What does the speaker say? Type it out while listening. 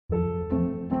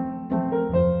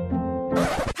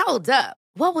Hold up.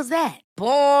 What was that?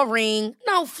 Boring.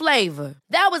 No flavor.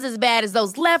 That was as bad as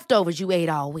those leftovers you ate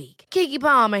all week. Keke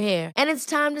Palmer here, and it's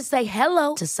time to say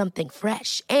hello to something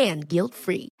fresh and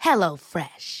guilt-free. Hello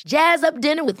Fresh. Jazz up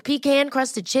dinner with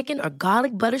pecan-crusted chicken or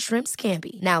garlic butter shrimp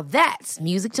scampi. Now that's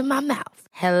music to my mouth.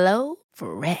 Hello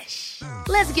Fresh.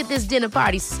 Let's get this dinner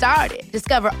party started.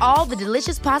 Discover all the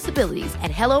delicious possibilities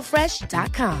at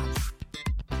hellofresh.com.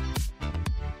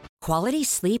 Quality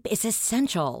sleep is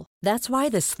essential. That's why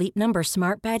the Sleep Number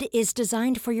Smart Bed is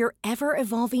designed for your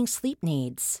ever-evolving sleep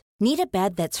needs. Need a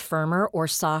bed that's firmer or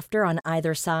softer on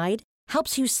either side?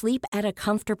 Helps you sleep at a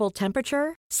comfortable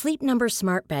temperature? Sleep Number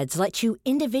Smart Beds let you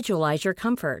individualize your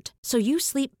comfort, so you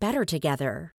sleep better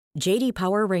together. J.D.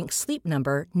 Power ranks Sleep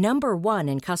Number number 1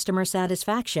 in customer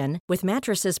satisfaction with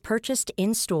mattresses purchased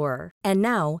in-store. And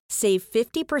now, save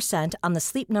 50% on the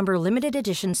Sleep Number Limited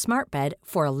Edition Smart Bed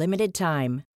for a limited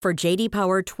time. For J.D.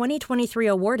 Power 2023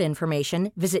 award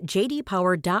information, visit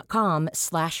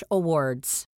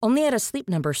jdpower.com/awards. Only at a Sleep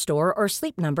Number store or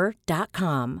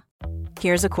sleepnumber.com.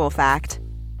 Here's a cool fact.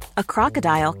 A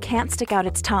crocodile can't stick out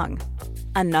its tongue.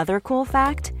 Another cool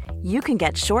fact, you can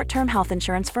get short-term health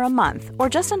insurance for a month or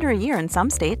just under a year in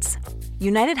some states.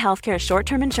 United Healthcare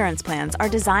short-term insurance plans are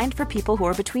designed for people who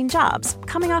are between jobs,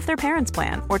 coming off their parents'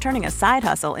 plan, or turning a side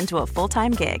hustle into a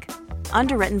full-time gig.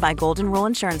 Underwritten by Golden Rule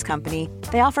Insurance Company,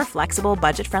 they offer flexible,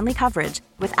 budget-friendly coverage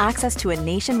with access to a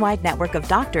nationwide network of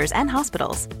doctors and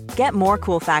hospitals. Get more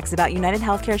cool facts about United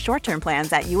Healthcare short-term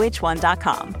plans at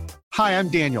uh1.com. Hi, I'm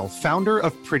Daniel, founder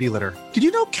of Pretty Litter. Did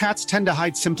you know cats tend to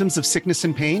hide symptoms of sickness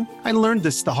and pain? I learned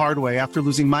this the hard way after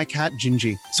losing my cat,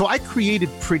 Gingy. So I created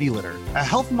Pretty Litter, a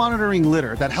health monitoring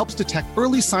litter that helps detect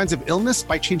early signs of illness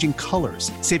by changing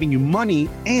colors, saving you money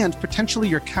and potentially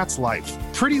your cat's life.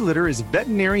 Pretty Litter is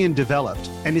veterinarian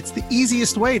developed, and it's the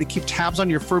easiest way to keep tabs on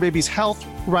your fur baby's health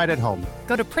right at home.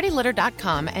 Go to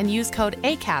prettylitter.com and use code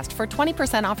ACAST for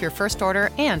 20% off your first order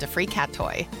and a free cat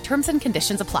toy. Terms and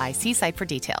conditions apply. See site for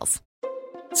details.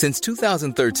 Since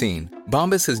 2013,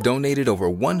 Bombas has donated over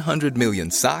 100 million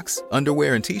socks,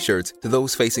 underwear, and T-shirts to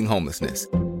those facing homelessness.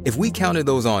 If we counted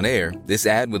those on air, this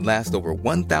ad would last over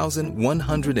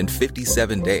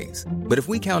 1,157 days. But if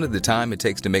we counted the time it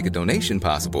takes to make a donation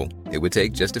possible, it would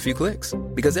take just a few clicks.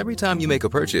 Because every time you make a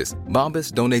purchase,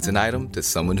 Bombas donates an item to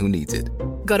someone who needs it.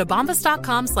 Go to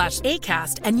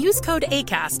bombas.com/ACAST and use code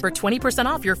ACAST for 20%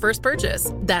 off your first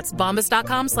purchase. That's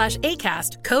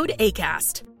bombas.com/ACAST, code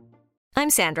ACAST. I'm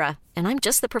Sandra, and I'm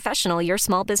just the professional your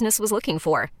small business was looking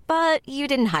for. But you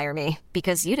didn't hire me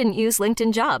because you didn't use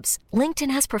LinkedIn Jobs.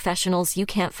 LinkedIn has professionals you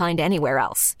can't find anywhere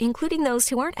else, including those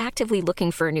who aren't actively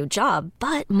looking for a new job,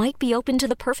 but might be open to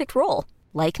the perfect role,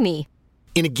 like me.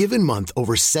 In a given month,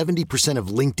 over 70% of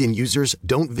LinkedIn users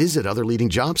don't visit other leading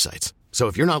job sites. So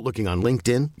if you're not looking on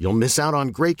LinkedIn, you'll miss out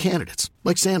on great candidates,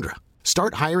 like Sandra.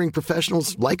 Start hiring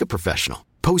professionals like a professional.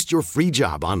 Post your free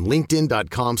job on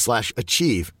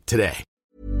linkedin.com/achieve today.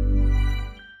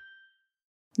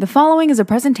 The following is a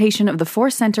presentation of the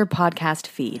Force Center podcast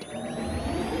feed.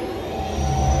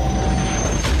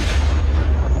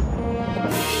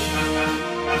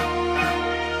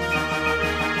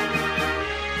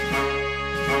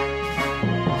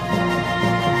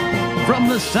 From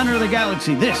the center of the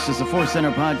galaxy, this is the Force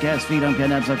Center podcast feed. I'm Ken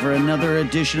Napzok for another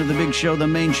edition of the big show, the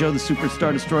main show, the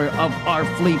superstar destroyer of our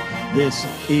fleet. This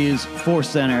is Force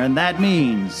Center, and that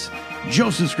means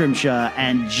Joseph Scrimshaw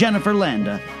and Jennifer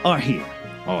Landa are here.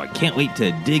 Oh, I can't wait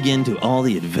to dig into all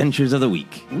the adventures of the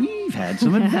week. We've had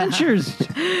some adventures.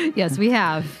 Yes, we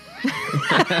have.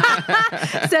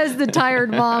 Says the tired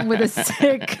mom with a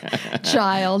sick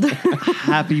child.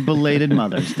 Happy belated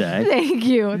Mother's Day. Thank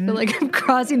you. I feel like I'm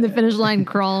crossing the finish line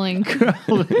crawling.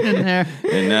 Crawling in there.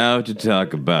 And now to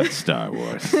talk about Star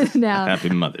Wars. Now, Happy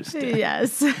Mother's Day.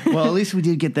 Yes. Well, at least we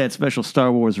did get that special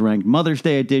Star Wars ranked Mother's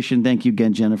Day edition. Thank you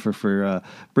again, Jennifer, for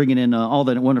bringing in all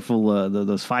that wonderful,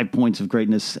 those 5 points of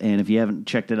greatness. And if you haven't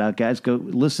checked it out, guys, go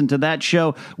listen to that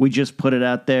show. We just put it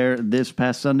out there this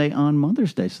past Sunday on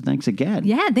Mother's Day. So thanks again.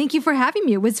 Yeah, thank you for having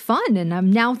me. It was fun. And I'm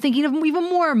now thinking of even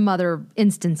more mother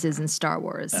instances in Star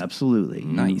Wars. Absolutely.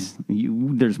 Nice.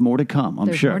 There's more to come,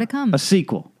 I'm sure. There's more to come. A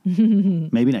sequel.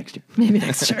 Maybe next year. Maybe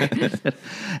next year.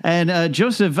 And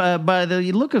Joseph, by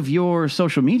the look of your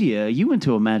social media, you went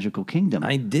to a magical kingdom.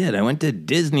 I did. I went to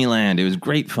Disneyland. It was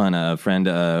great fun. A friend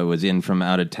was in from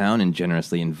out of town and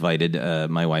generously invited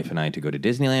my wife and I to go to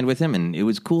Disneyland with him. And it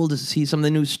was cool to see some of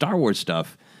the new Star Wars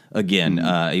stuff again.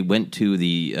 I went to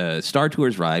the Star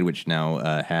Tours ride, which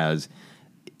now has...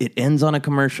 It ends on a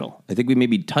commercial. I think we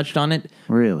maybe touched on it.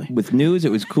 Really? With news, it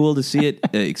was cool to see it,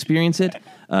 experience it.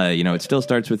 It still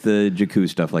starts with the Jakku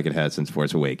stuff like it has since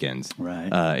Force Awakens.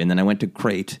 Right. And then I went to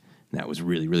Crate That was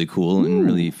really, really cool and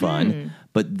really fun.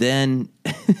 But then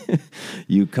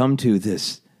you come to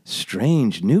this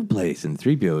strange new place, and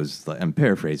 3PO is like, I'm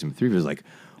paraphrasing, 3PO is like,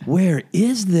 where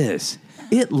is this?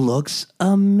 It looks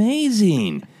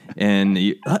amazing. And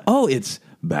it's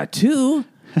Batuu.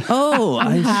 Oh,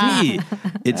 I see.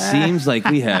 It seems like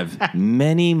we have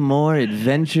many more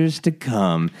adventures to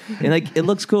come. And like, it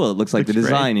looks cool. It looks like the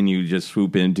design, and you just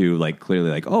swoop into like clearly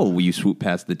like, oh, you swoop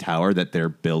past the tower that they're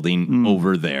building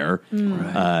over there,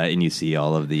 and you see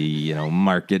all of the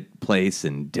marketplace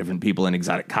and different people in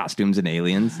exotic costumes and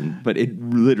aliens. But it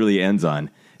literally ends on,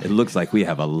 it looks like we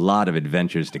have a lot of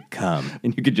adventures to come.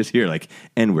 And you could just hear like,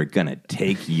 and we're going to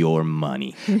take your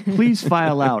money. Please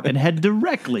file out and head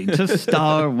directly to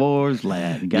Star Wars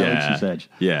Land, Galaxy's Edge.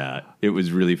 Yeah, it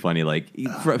was really funny. Like,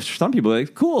 for some people,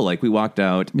 like, cool. Like, we walked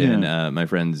out, and my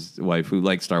friend's wife, who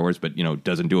likes Star Wars, but,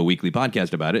 doesn't do a weekly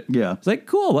podcast about it. Yeah. It's like,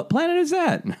 cool, what planet is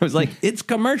that? And I was like, it's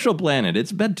Commercial Planet.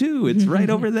 It's Batuu. It's right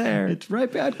over there. It's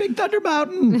right behind Big Thunder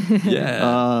Mountain.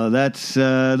 Yeah.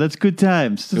 That's good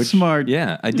times. Smart.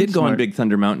 Yeah, I did go on Big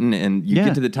Thunder Mountain, and you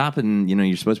get to the top, and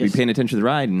you're supposed to be paying attention to the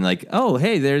ride, and like, oh,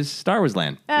 hey, there's Star Wars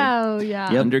Land. Oh, yeah.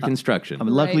 Under construction.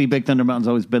 Luckily, Big Thunder Mountain's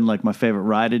always been like my favorite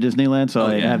ride at Disneyland, so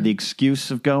I have the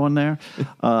excuse of going there.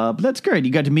 But that's great.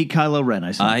 You got to meet Kylo Ren,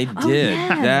 I saw. I did.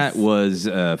 Yes. That was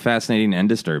fascinating and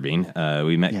disturbing.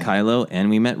 We met Kylo and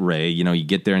we met Rey. You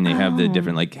get there and they have the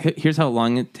different, like, here's how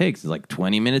long it takes. It's like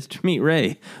 20 minutes to meet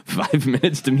Rey, 5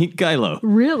 minutes to meet Kylo.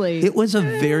 Really? It was a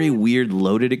very weird,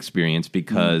 loaded experience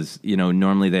because,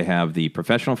 normally they have the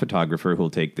professional photographer who'll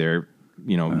take their,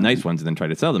 nice ones and then try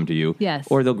to sell them to you. Yes.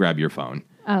 Or they'll grab your phone.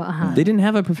 Oh, uh-huh. They didn't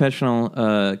have a professional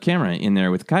camera in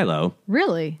there with Kylo.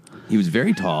 Really? He was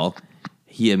very tall.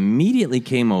 He immediately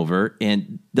came over,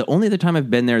 and the only other time I've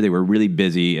been there, they were really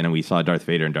busy, and we saw Darth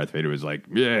Vader, and Darth Vader was like,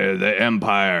 yeah, the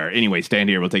Empire. Anyway, stand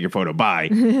here, we'll take your photo, bye.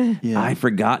 I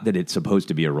forgot that it's supposed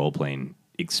to be a role-playing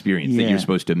experience, that you're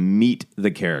supposed to meet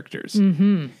the characters.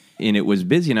 Mm-hmm. And it was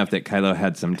busy enough that Kylo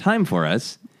had some time for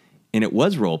us, and it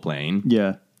was role-playing.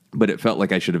 Yeah. But it felt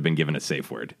like I should have been given a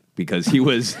safe word, because he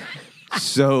was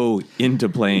so into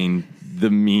playing the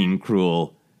mean,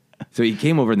 cruel. So he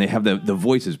came over, and they have the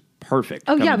voices perfect.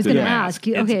 Oh, yeah, I was going to ask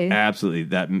you. Okay. It's absolutely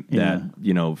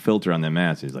that filter on the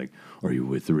mask. He's like, are you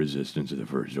with the Resistance of the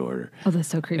First Order? Oh, that's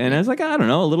so creepy. And I was like, I don't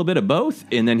know, a little bit of both.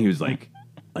 And then he was like,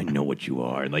 I know what you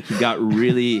are. Like, he got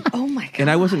really... Oh, my God. And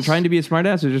I wasn't trying to be a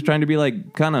smartass. I was just trying to be,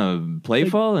 like, kind of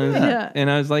playful.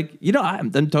 And I was like,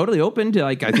 I'm totally open to,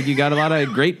 like, I think you got a lot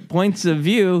of great points of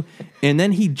view. And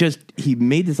then he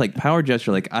made this, like, power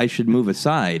gesture, like, I should move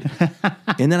aside.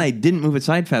 And then I didn't move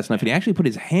aside fast enough. And he actually put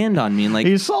his hand on me and, like...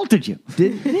 He assaulted you.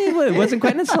 It wasn't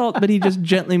quite an assault, but he just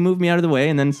gently moved me out of the way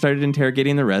and then started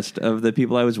interrogating the rest of the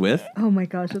people I was with. Oh, my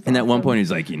gosh. That's and awesome. at one point,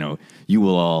 he's like, you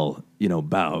will all...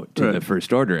 bow to the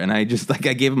First Order. And I just,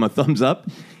 I gave him a thumbs up,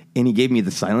 and he gave me the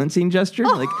silencing gesture.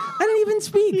 Like, I didn't even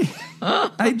speak.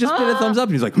 I just did a thumbs up,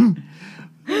 and he's like,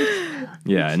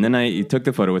 Yeah, and then I took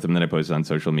the photo with him that I posted on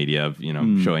social media of,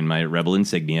 showing my Rebel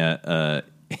insignia.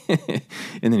 And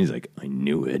then he's like, I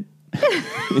knew it.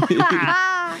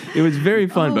 It was very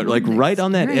fun, but like right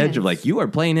on that edge of like, you are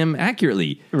playing him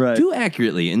accurately, too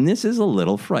accurately, and this is a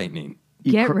little frightening.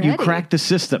 You cracked the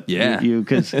system. Yeah.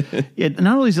 Because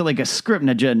not only is it like a script,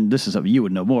 now Jen, this is something you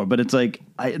would know more, but it's like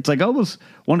I almost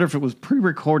wonder if it was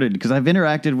pre-recorded because I've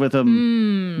interacted with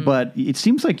him, but it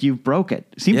seems like you broke it.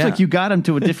 It seems like you got him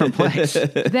to a different place.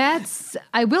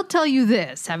 I will tell you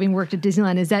this, having worked at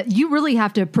Disneyland, is that you really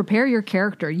have to prepare your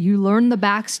character. You learn the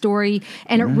backstory,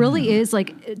 and it really is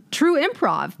like true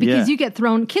improv because you get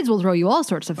thrown, kids will throw you all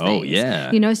sorts of things. Oh,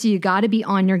 yeah. So you got to be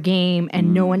on your game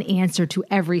and know an answer to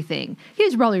everything. He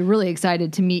was probably really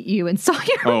excited to meet you and saw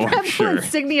your Rebel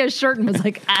insignia shirt and was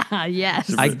like,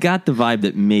 yes. I got the vibe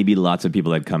that maybe lots of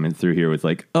people had come in through here with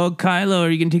like, oh, Kylo, are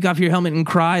you going to take off your helmet and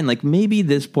cry? And like, maybe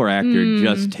this poor actor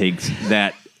just takes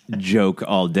that joke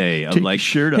all day of like,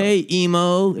 hey,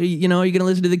 emo, are you going to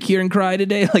listen to The Cure and cry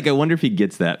today? Like, I wonder if he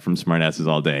gets that from smartasses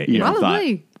all day.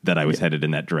 Probably. That I was headed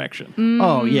in that direction.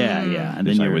 Oh, yeah. And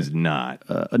then I was not.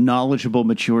 A knowledgeable,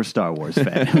 mature Star Wars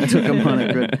fan who took him on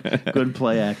a good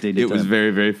play acting. It was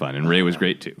very, very fun. And Ray was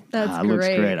great, too. That's great. Looks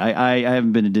great. I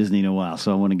haven't been to Disney in a while,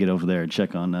 so I want to get over there and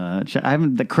check on...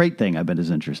 the crate thing, I bet, is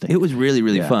interesting. It was really,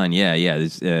 really fun. Yeah.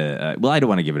 Well, I don't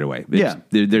want to give it away.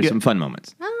 There's some fun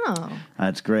moments. Oh, Oh.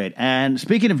 That's great. And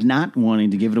speaking of not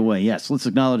wanting to give it away, yes, let's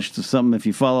acknowledge something if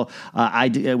you follow.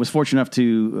 I was fortunate enough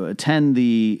to attend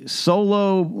the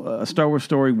Solo Star Wars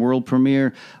Story world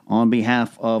premiere on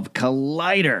behalf of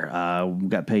Collider. We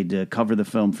got paid to cover the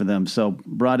film for them, so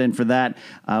brought in for that,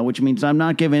 which means I'm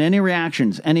not giving any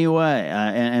reactions anyway.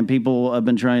 And people have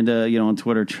been trying to, on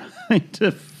Twitter, trying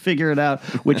to figure it out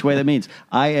which way that means.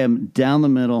 I am down the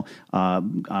middle.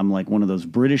 I'm like one of those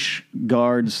British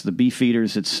guards, the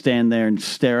beefeaters that stand there and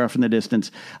stare off in the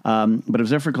distance. But I was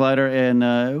there for Collider,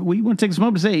 and we want to take this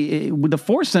moment to say, with the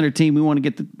Force Center team, we want to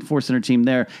get the Force Center team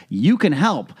there. You can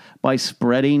help by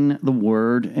spreading the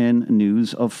word and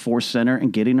news of Force Center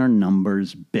and getting our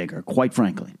numbers bigger, quite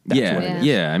frankly. That's what it is.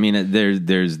 Yeah. I mean,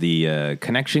 there's the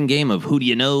connection game of who do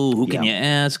you know, who can you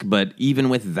ask? But even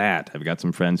with that, I've got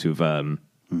some friends who've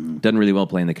done really well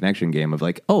playing the connection game of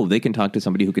like, oh, they can talk to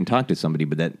somebody who can talk to somebody,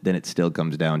 but then it still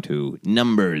comes down to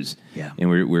numbers. Yeah. And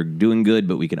we're doing good,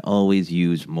 but we can always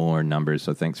use more numbers.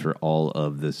 So thanks for all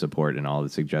of the support and all the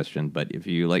suggestions. But if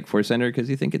you like Force Center because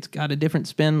you think it's got a different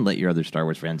spin, let your other Star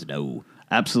Wars friends know.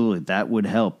 Absolutely. That would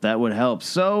help.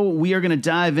 So we are going to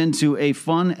dive into a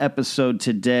fun episode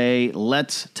today.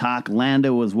 Let's Talk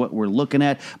Lando is what we're looking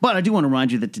at. But I do want to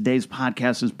remind you that today's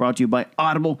podcast is brought to you by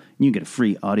Audible. You can get a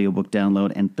free audiobook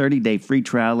download and 30-day free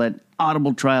trial at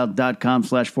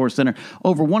audibletrial.com/Force Center.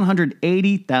 Over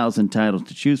 180,000 titles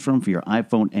to choose from for your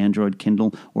iPhone, Android,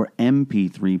 Kindle, or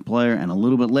MP3 player. And a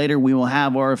little bit later, we will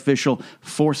have our official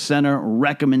Force Center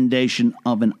recommendation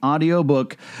of an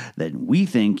audiobook that we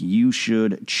think you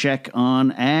should check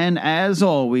on. And as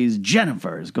always,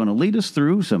 Jennifer is going to lead us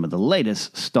through some of the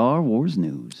latest Star Wars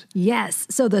news. Yes,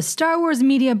 so the Star Wars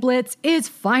Media Blitz is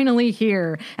finally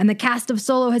here, and the cast of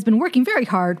Solo has been working very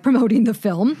hard promoting the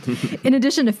film. In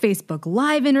addition to Facebook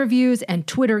Live interviews and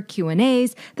Twitter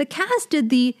Q&As, the cast did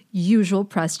the usual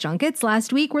press junkets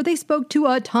last week where they spoke to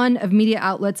a ton of media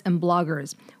outlets and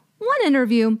bloggers. One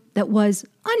interview that was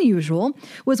unusual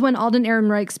was when Alden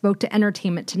Ehrenreich spoke to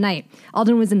Entertainment Tonight.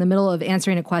 Alden was in the middle of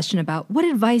answering a question about what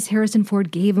advice Harrison Ford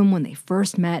gave him when they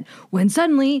first met, when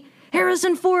suddenly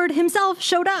Harrison Ford himself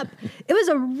showed up. It was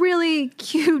a really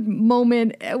cute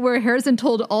moment where Harrison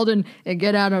told Alden,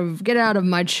 get out of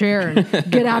my chair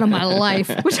and get out of my life,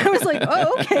 which I was like,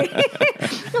 oh, okay.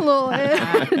 A little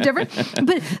different.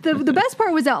 But the best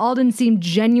part was that Alden seemed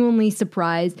genuinely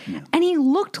surprised, and he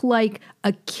looked like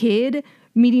a kid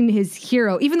meeting his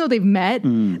hero, even though they've met.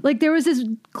 Like, there was this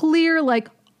clear, like,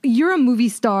 you're a movie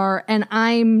star, and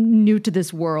I'm new to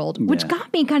this world, which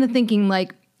got me kind of thinking,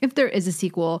 like, if there is a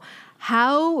sequel,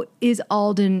 how is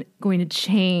Alden going to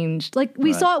change? Like,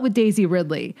 we saw it with Daisy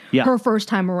Ridley. Her first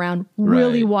time around,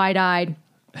 really wide-eyed.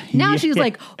 Now she's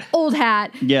like old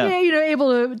hat,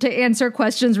 able to answer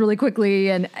questions really quickly.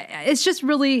 And it's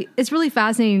really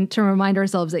fascinating to remind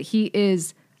ourselves that he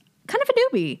is kind of a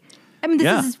newbie. I mean,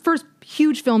 this is his first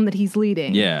huge film that he's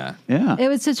leading. Yeah. It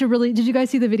was such a did you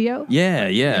guys see the video? Yeah.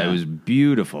 It was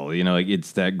beautiful.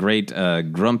 It's that great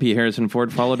grumpy Harrison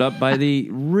Ford followed up by the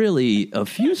really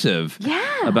effusive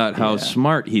about how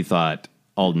smart he thought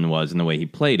Alden was and the way he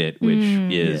played it, which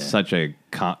is such an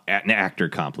actor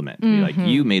compliment. To be like,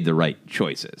 you made the right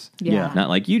choices. Not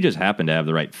like you just happened to have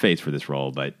the right face for this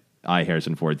role, but I,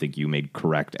 Harrison Ford, think you made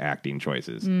correct acting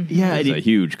choices. Yeah, it's a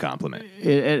huge compliment.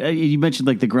 You mentioned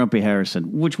like the grumpy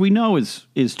Harrison, which we know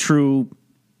is true.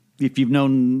 If you've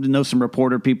know some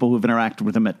reporter people who've interacted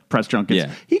with him at press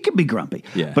junkets, he can be grumpy.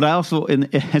 Yeah. But I also,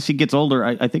 as he gets older,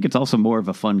 I think it's also more of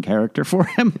a fun character for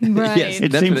him. Right. Yes,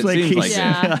 it seems like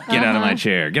Get out of my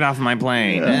chair. Get off my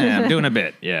plane. I'm doing a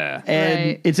bit. Yeah.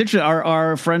 And it's interesting.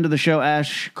 Our friend of the show,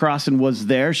 Ash Crossan, was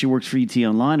there. She works for ET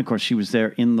Online. Of course, she was there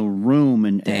in the room,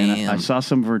 and I saw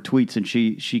some of her tweets, and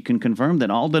she can confirm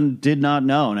that Alden did not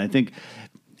know. And I think,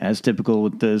 as typical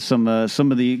with some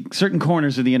of the certain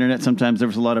corners of the internet, sometimes there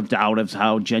was a lot of doubt of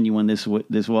how genuine this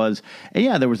was.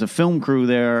 And there was a film crew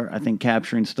there, I think,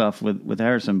 capturing stuff with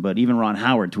Harrison. But even Ron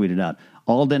Howard tweeted out,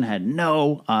 Alden had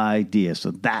no idea. So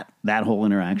that whole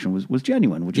interaction was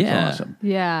genuine, which is awesome.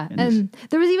 Yeah. And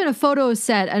there was even a photo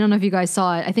set, I don't know if you guys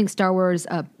saw it, I think Star Wars,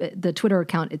 the Twitter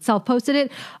account itself posted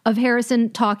it, of Harrison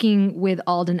talking with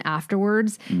Alden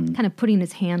afterwards, kind of putting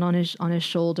his hand on his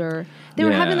shoulder. They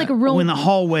were having like a real... in the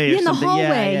hallway or in something. The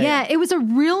hallway, yeah. It was a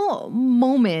real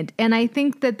moment. And I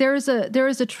think that there is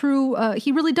a true...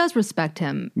 he really does respect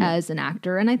him as an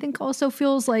actor. And I think also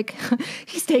feels like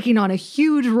he's taking on a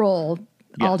huge role,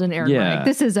 Alden Ehrenreich. Yeah.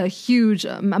 This is a huge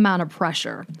amount of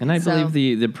pressure. And I believe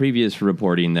the previous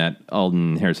reporting that Alden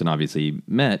and Harrison obviously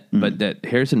met, but that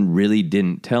Harrison really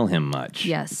didn't tell him much.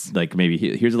 Yes. Like, maybe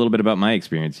here's a little bit about my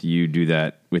experience. You do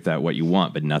that with what you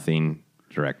want, but nothing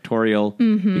directorial,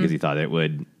 because he thought it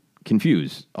would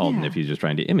confuse Alden if he's just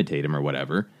trying to imitate him or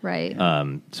whatever. Right.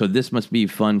 So this must be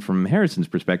fun from Harrison's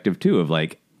perspective, too, of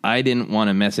like, I didn't want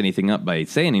to mess anything up by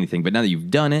saying anything, but now that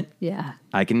you've done it,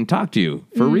 I can talk to you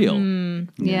for real.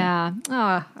 Yeah. Oh,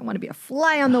 I want to be a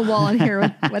fly on the wall and hear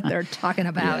what they're talking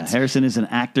about. Yeah, Harrison is an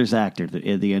actor's actor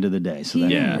at the end of the day. So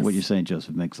what you're saying,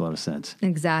 Joseph, makes a lot of sense.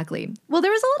 Exactly. Well,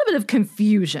 there was a little bit of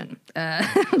confusion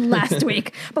last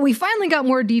week, but we finally got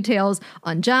more details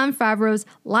on Jon Favreau's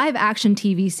live-action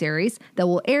TV series that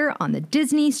will air on the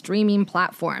Disney streaming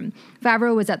platform.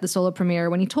 Favreau was at the solo premiere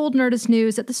when he told Nerdist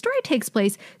News that the story takes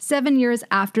place 7 years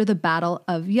after the Battle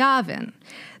of Yavin.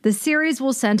 The series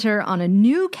will center on a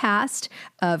new cast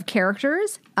of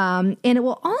characters, and it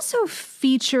will also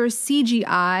feature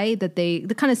CGI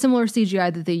the kind of similar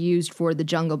CGI that they used for The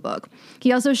Jungle Book.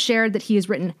 He also shared that he has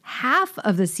written half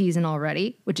of the season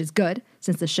already, which is good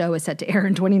since the show is set to air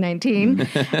in 2019.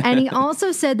 And he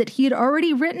also said that he had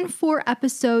already written 4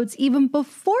 episodes even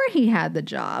before he had the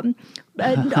job.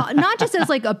 Not just as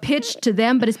like a pitch to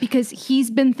them, but it's because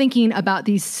he's been thinking about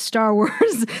this Star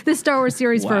Wars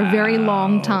series for a very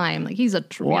long time. Like he's a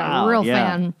real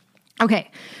fan. Okay,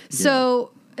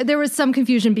 so there was some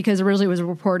confusion because originally it was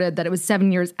reported that it was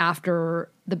 7 years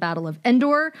after the Battle of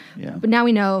Endor. Yeah. But now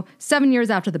we know 7 years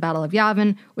after the Battle of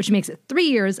Yavin, which makes it 3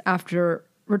 years after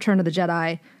Return of the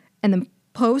Jedi, and then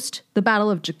post the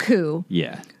Battle of Jakku.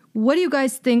 Yeah. What do you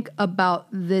guys think about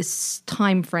this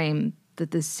time frame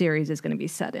that this series is going to be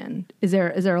set in? Is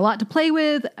there a lot to play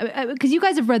with? Because you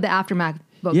guys have read the Aftermath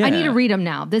book. Yeah. I need to read them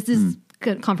now. This is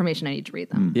confirmation I need to read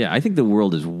them. Yeah, I think the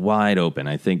world is wide open.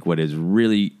 I think what is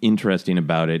really interesting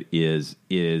about it is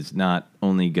not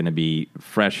only going to be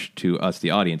fresh to us,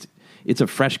 the audience, it's a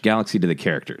fresh galaxy to the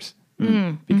characters.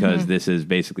 Because this is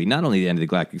basically not only the end of the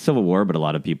Galactic Civil War, but a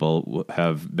lot of people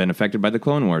have been affected by the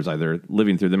Clone Wars, either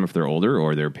living through them if they're older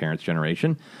or their parents'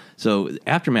 generation. So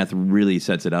Aftermath really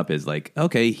sets it up as like,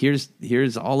 okay, here's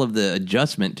all of the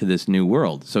adjustment to this new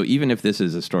world. So even if this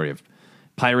is a story of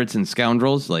pirates and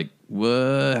scoundrels, like,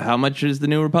 how much is the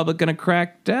New Republic going to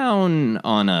crack down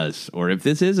on us? Or if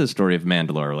this is a story of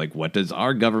Mandalore, like, what does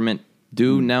our government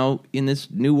do now in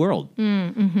this new world?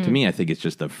 To me, I think it's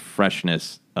just the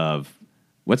freshness of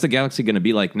what's the galaxy going to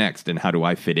be like next and how do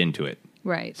I fit into it?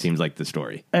 Right. Seems like the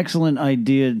story. Excellent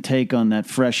idea and take on that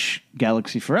fresh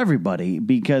galaxy for everybody,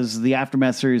 because the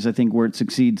Aftermath series, I think, where it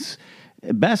succeeds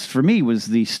best for me was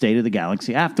the state of the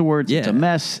galaxy afterwards. It's a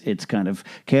mess. It's kind of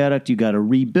chaotic. You got to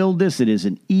rebuild this. It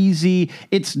isn't easy.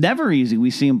 It's never easy.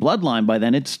 We see in Bloodline by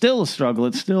then. It's still a struggle.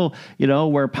 It's still,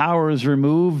 where power is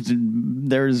removed,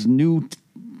 there's new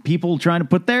people trying to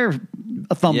put their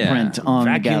thumbprint on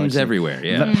vacuums the galaxy. Everywhere.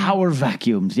 Yeah, the power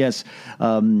vacuums. Yes,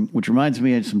 which reminds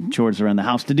me, I have some chores around the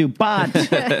house to do, but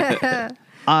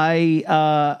I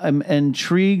am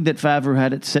intrigued that Favreau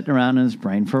had it sitting around in his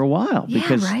brain for a while,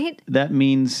 because that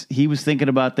means he was thinking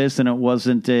about this and it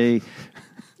wasn't a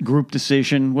group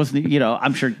decision. Wasn't,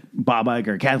 I'm sure Bob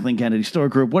Iger, Kathleen Kennedy, Store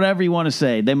Group, whatever you want to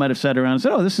say, they might have sat around and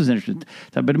said, oh, this is interesting.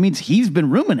 But it means he's been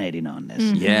ruminating on this.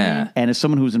 Yeah. And as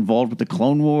someone who's involved with the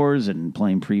Clone Wars and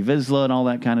playing Pre Vizsla and all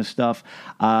that kind of stuff,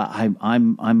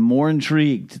 I'm more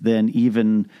intrigued than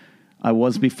even I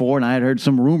was before, and I had heard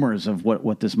some rumors of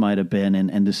what this might have been,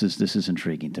 and this is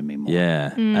intriguing to me more.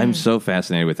 Yeah, I'm so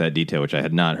fascinated with that detail, which I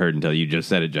had not heard until you just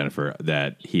said it, Jennifer,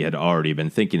 that he had already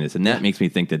been thinking this, and that makes me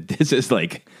think that this is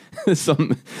like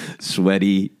some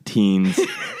sweaty teens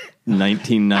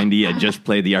 1990, I just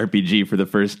played the RPG for the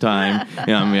first time.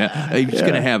 I'm just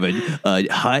going to have a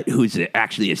Hutt who's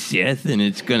actually a Sith, and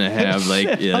it's going to have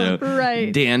like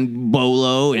Dan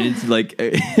Bolo, and it's like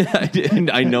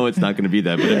I know it's not going to be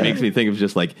that, but it makes me think of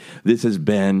just like this is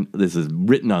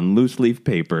written on loose leaf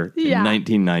paper in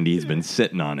 1990. He's been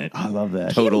sitting on it. I love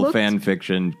that. Total fan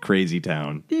fiction, crazy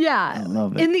town. Yeah, I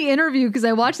love it. In the interview, because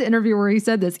I watched the interview where he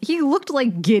said this, he looked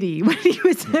like giddy when he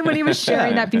was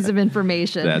sharing that piece of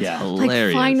information. That's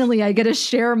hilarious. Like, finally, I get to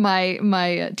share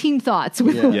my teen thoughts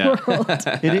with the world.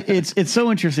 It's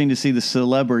so interesting to see the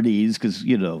celebrities, because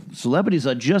celebrities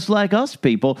are just like us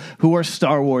people who are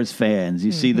Star Wars fans.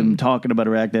 You see them talking about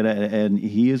Arachnid, and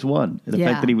he is one. The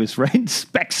fact that he was writing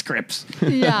spec scripts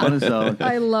on his own.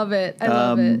 I love it. I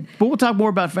love it. But we'll talk more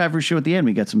about Favreau's show at the end.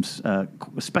 We got some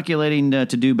speculating to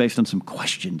do based on some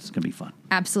questions. It's going to be fun.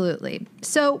 Absolutely.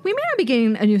 So we may not be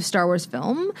getting a new Star Wars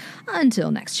film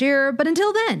until next year, but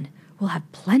until then, we'll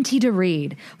have plenty to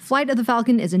read. Flight of the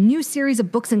Falcon is a new series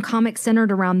of books and comics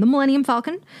centered around the Millennium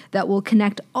Falcon that will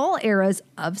connect all eras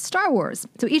of Star Wars.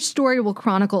 So each story will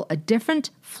chronicle a different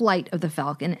flight of the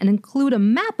Falcon and include a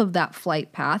map of that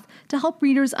flight path to help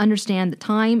readers understand the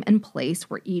time and place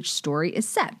where each story is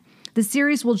set. The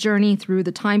series will journey through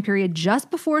the time period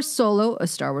just before Solo, a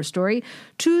Star Wars story,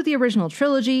 to the original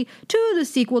trilogy, to the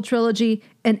sequel trilogy,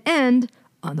 and end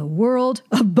on the world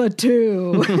of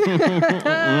Batuu.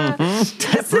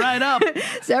 Step right up.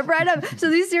 Step right up.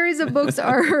 So these series of books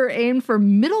are aimed for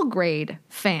middle grade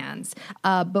fans,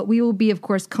 but we will be, of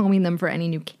course, combing them for any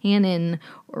new canon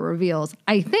or reveals,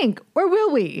 I think, or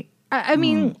will we? I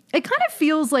mean, it kind of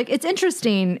feels like it's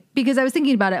interesting because I was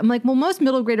thinking about it. I'm like, well, most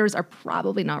middle graders are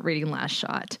probably not reading Last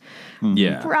Shot.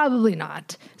 Yeah. Probably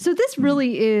not. So this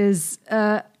really is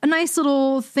a nice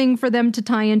little thing for them to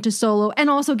tie into Solo and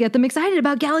also get them excited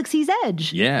about Galaxy's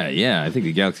Edge. Yeah. I think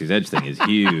the Galaxy's Edge thing is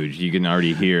huge. You can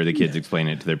already hear the kids explain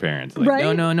it to their parents. Like,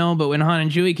 Right? no, but when Han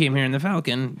and Chewie came here in the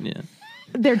Falcon, yeah.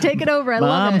 They're taking over. I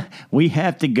love it. We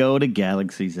have to go to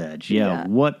Galaxy's Edge. Yeah.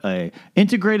 What a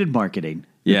integrated marketing.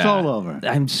 Yeah. It's all over.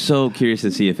 I'm so curious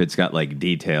to see if it's got like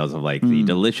details of like the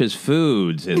delicious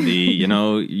foods and the,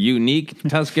 unique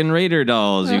Tusken Raider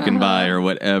dolls you can buy or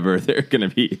whatever they're going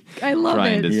to be I love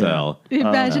trying it. to sell.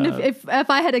 Imagine if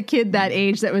I had a kid that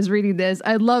age that was reading this,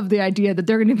 I love the idea that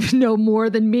they're going to know more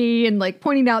than me and like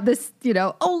pointing out this,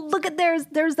 oh, look at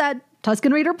there's that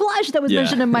Tusken Raider plush that was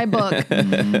mentioned in my book.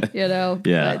 Yeah.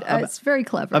 But, it's very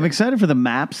clever. I'm excited for the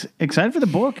maps, excited for the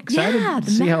book, excited to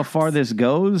see how far this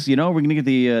goes. We're going to get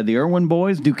the Irwin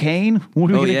boys, Duquesne. What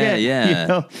are we going to get?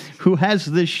 Yeah. Who has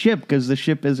this ship? Because the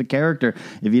ship is a character.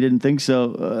 If you didn't think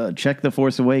so, check The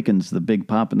Force Awakens, the big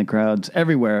pop in the crowds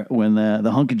everywhere when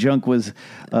the hunk of junk was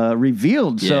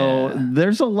revealed. Yeah. So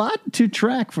there's a lot to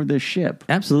track for this ship.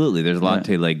 Absolutely. There's a lot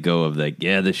to like go of like,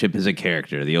 the ship is a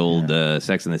character, the old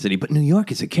Sex and the City, but New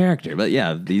York is a character. But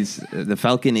yeah, the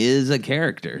Falcon is a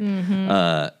character.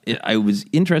 I was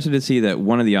interested to see that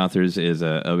one of the authors is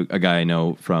a guy I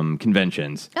know from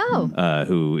conventions. Oh.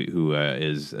 Who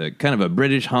is kind of a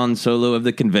British Han Solo of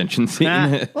the convention scene.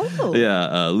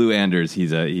 Yeah, Lou Anders.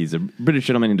 He's a British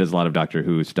gentleman who does a lot of Doctor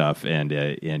Who stuff, and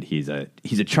he's a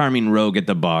charming rogue at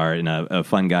the bar and a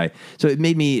fun guy. So it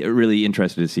made me really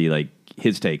interested to see like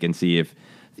his take and see if.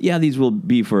 Yeah, these will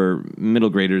be for middle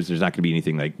graders. There's not going to be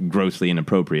anything like grossly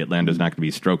inappropriate. Lando's not going to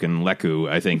be stroking Leku,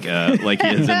 I think, like he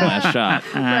is in Last Shot.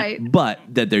 Right. But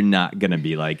that they're not going to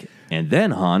be like, and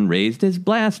then Han raised his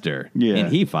blaster. Yeah. And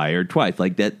he fired twice.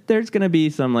 Like that, there's going to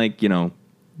be some like,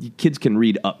 kids can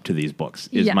read up to these books,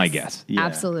 is my guess. Yeah.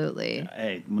 Absolutely.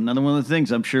 Hey, another one of the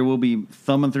things, I'm sure we'll be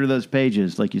thumbing through those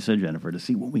pages, like you said, Jennifer, to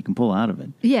see what we can pull out of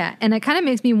it. Yeah, and it kind of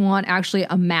makes me want actually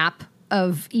a map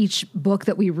of each book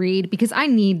that we read because I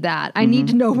need that. I need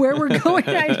to know where we're going.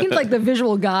 I need like the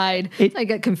visual guide. I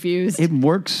get confused. It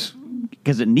works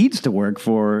because it needs to work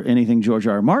for anything George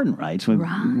R. R. Martin writes.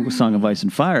 With Song of Ice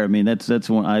and Fire. I mean, that's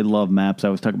one. I love maps. I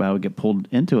was talking about how we get pulled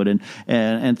into it,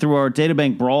 and through our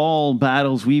databank brawl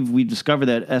battles, we discovered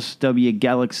that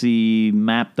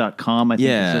swgalaxymap.com, I think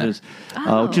it is,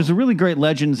 which is a really great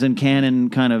Legends and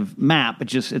canon kind of map.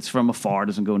 It's from afar. It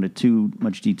doesn't go into too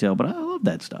much detail, but I love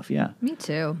that stuff. Yeah, Me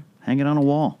too. Hang it on a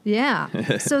wall. Yeah.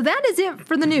 So that is it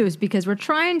for the news because we're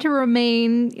trying to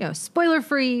remain,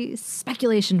 spoiler-free,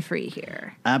 speculation-free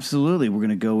here. Absolutely. We're going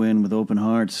to go in with open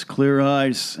hearts, clear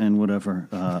eyes, and whatever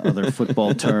other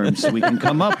football terms we can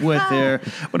come up with there.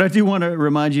 But I do want to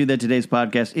remind you that today's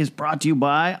podcast is brought to you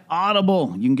by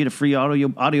Audible. You can get a free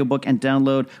audiobook and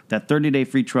download that 30-day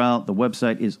free trial. The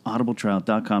website is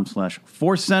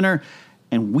audibletrial.com/ForceCenter.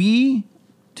 And we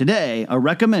today are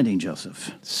recommending,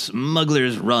 Joseph,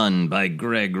 Smuggler's Run by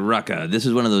Greg Rucka. This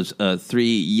is one of those 3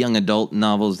 young adult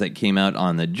novels that came out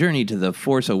on the journey to The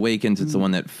Force Awakens. It's the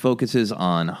one that focuses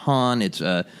on Han. It's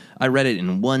I read it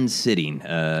in one sitting,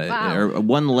 or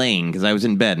one laying, because I was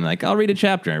in bed, and I'll read a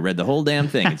chapter. I read the whole damn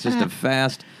thing. It's just a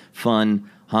fast, fun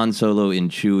Han Solo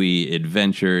and Chewie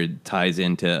adventure. It ties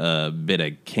into a bit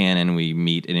of canon. We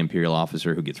meet an Imperial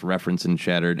officer who gets referenced in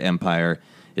Shattered Empire.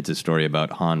 It's a story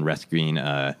about Han rescuing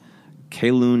Kalun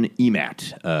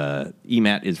Emat.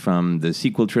 Emat is from the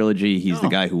sequel trilogy. He's the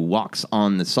guy who walks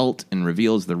on the salt and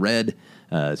reveals the red,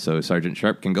 so Sergeant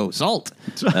Sharp can go salt.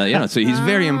 So he's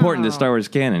very important to Star Wars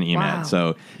canon, Emat. Wow.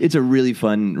 So it's a really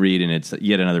fun read, and it's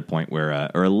yet another point where,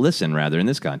 or a listen rather, in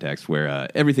this context, where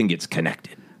everything gets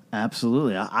connected.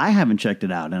 Absolutely. I haven't checked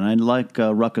it out, and I like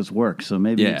Rucka's work, so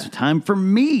maybe it's time for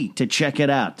me to check it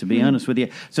out, to be honest with you.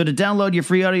 So to download your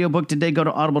free audiobook today, go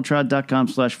to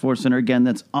audibletrial.com/ForceCenter. Again,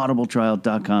 that's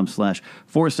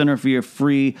audibletrial.com/ForceCenter for your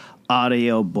free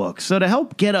audiobook. So to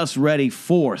help get us ready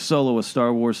for Solo: A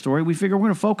Star Wars Story, we figure we're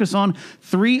going to focus on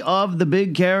 3 of the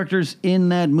big characters in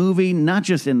that movie, not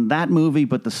just in that movie,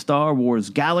 but the Star Wars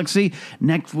galaxy.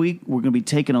 Next week, we're going to be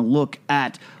taking a look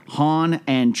at Han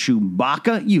and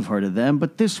Chewbacca. You've heard of them,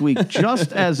 but this week,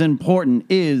 just as important,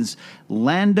 is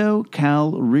Lando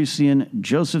Calrissian,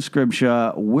 Joseph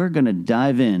Scribshaw. We're going to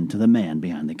dive into the man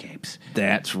behind the capes.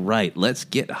 That's right. Let's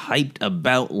get hyped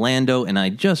about Lando, and I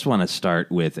just want to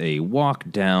start with a walk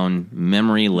down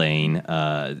memory lane.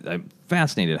 I'm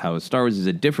fascinated how Star Wars is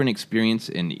a different experience,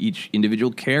 and each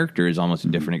individual character is almost a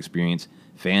different experience,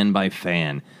 fan by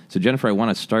fan. So, Jennifer, I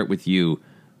want to start with you.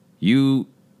 You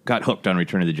got hooked on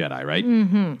Return of the Jedi, right?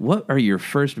 Mm-hmm. What are your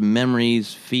first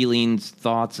memories, feelings,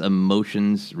 thoughts,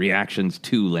 emotions, reactions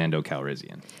to Lando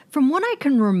Calrissian? From what I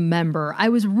can remember, I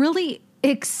was really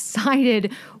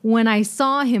excited when I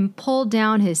saw him pull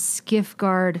down his skiff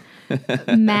guard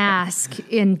mask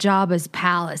in Jabba's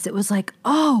palace. It was like,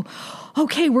 oh,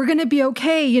 okay, we're gonna be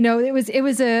okay. You know, it was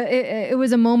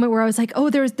a moment where I was like,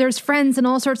 oh, there's friends in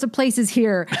all sorts of places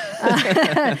here,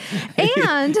 and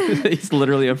he's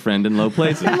literally a friend in low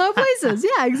places. In low places,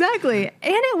 yeah, exactly. And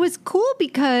it was cool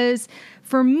because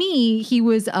for me, he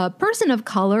was a person of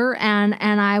color, and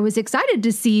I was excited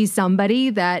to see somebody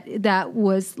that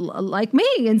was like me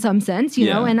in some sense, you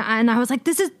know. And I was like,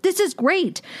 this is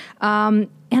great. And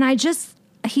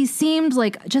he seemed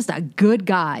like just a good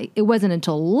guy. It wasn't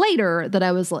until later that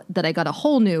I got a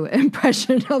whole new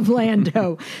impression of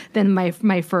Lando than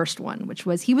my first one, which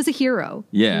was he was a hero.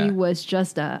 Yeah, he was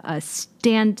just a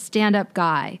stand up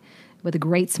guy with a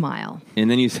great smile. And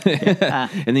then you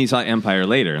saw Empire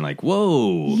later and like,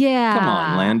 whoa. Yeah. Come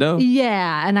on, Lando.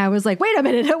 Yeah. And I was like, wait a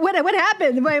minute, what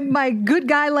happened? My good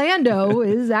guy Lando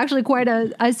is actually quite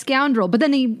a scoundrel. But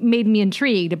then he made me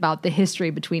intrigued about the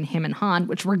history between him and Han,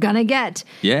 which we're going to get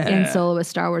in Solo: A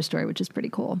Star Wars Story, which is pretty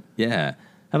cool. Yeah.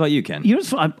 How about you, Ken? You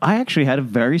know, I actually had a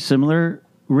very similar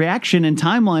reaction and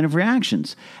timeline of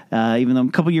reactions. Even though I'm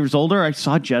a couple years older, I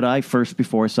saw Jedi first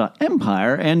before I saw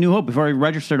Empire and New Hope, before I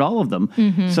registered all of them.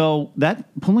 Mm-hmm. So that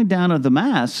pulling down of the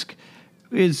mask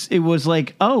it was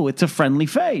like, oh, it's a friendly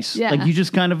face. Yeah. Like you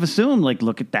just kind of assume, like,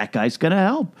 look at that guy's going to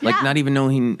help. Like not even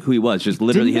knowing who he was, just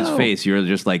literally his face. You're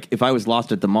just like, if I was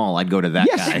lost at the mall, I'd go to that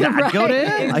guy. I'd go to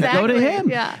him. Exactly. I'd go to him.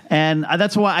 Yeah. And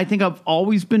that's why I think I've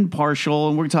always been partial,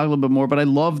 and we're going to talk a little bit more, but I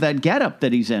love that getup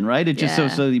that he's in, right? It just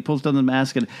so he pulls down the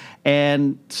mask.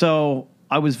 And so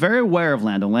I was very aware of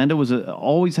Lando. Lando was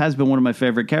always has been one of my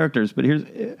favorite characters, but here's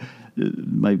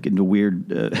might get into weird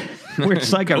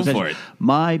psycho. Go for it.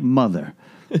 My mother,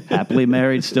 happily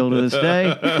married still to this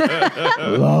day,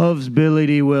 loves Billy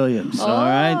D. Williams. All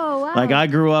right. Wow. Like I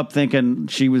grew up thinking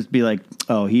she would be like,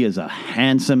 oh, he is a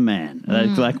handsome man.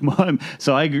 Like mom.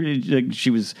 So I agree. She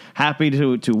was happy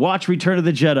to watch Return of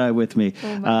the Jedi with me,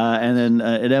 and then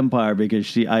at Empire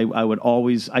because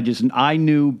I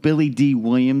knew Billy D.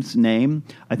 Williams' name.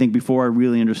 I think before I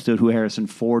really understood who Harrison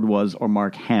Ford was or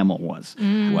Mark Hamill was.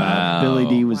 Wow. Billy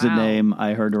D. was the name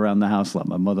I heard around the house a lot.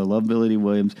 My mother loved Billy D.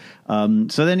 Williams.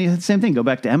 So then you had the same thing. Go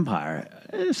back to Empire.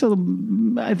 So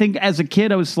I think as a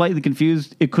kid, I was slightly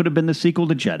confused. It could have been the sequel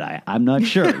to Jedi. I'm not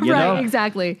sure. You right, know?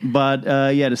 Exactly. But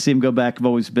to see him go back, I've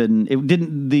always been. It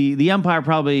didn't. The Empire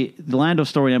probably the Lando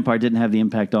story Empire didn't have the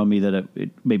impact on me that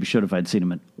it maybe should if I'd seen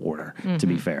him in order. To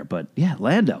be fair, but yeah,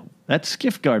 Lando. That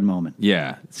skiff guard moment.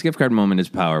 Yeah, skiff guard moment is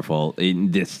powerful.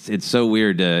 It's so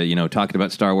weird, talking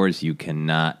about Star Wars, you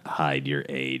cannot hide your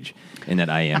age. And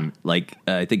that I am,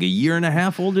 I think a year and a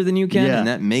half older than you, Ken. Yeah. And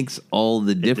that makes all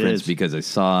the difference because I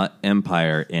saw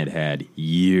Empire and had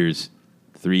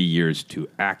 3 years to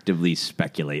actively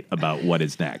speculate about what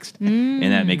is next. And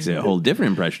that makes a whole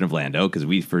different impression of Lando because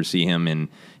we first see him in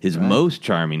his most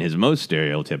charming, his most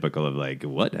stereotypical of like,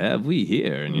 what have we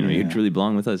here? And, you truly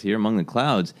belong with us here among the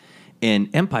clouds.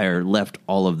 And Empire left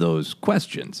all of those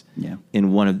questions. Yeah.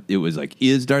 And it was like,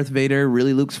 is Darth Vader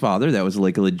really Luke's father? That was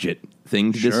like a legit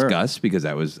thing to discuss because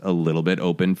that was a little bit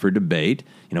open for debate.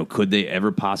 Could they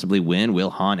ever possibly win?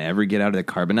 Will Han ever get out of the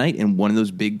carbonite? And one of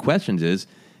those big questions is,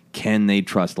 can they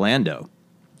trust Lando?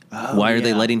 Why are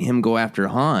they letting him go after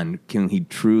Han? Can he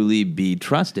truly be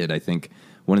trusted? I think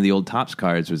one of the old Topps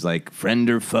cards was like, friend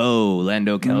or foe,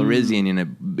 Lando Calrissian, and it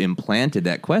implanted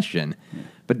that question.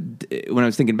 But when I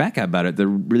was thinking back about it, the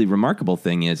really remarkable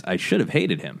thing is I should have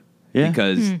hated him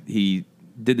because he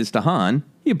did this to Han.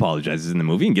 He apologizes in the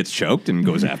movie and gets choked and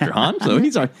goes after Han. So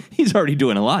he's already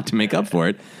doing a lot to make up for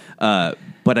it.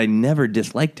 But I never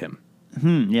disliked him.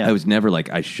 I was never like,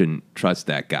 I shouldn't trust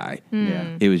that guy.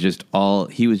 Yeah. It was just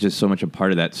he was just so much a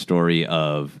part of that story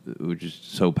which is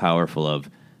so powerful of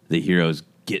the heroes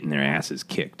getting their asses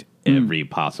kicked every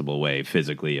possible way,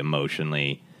 physically,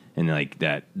 emotionally, and like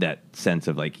that sense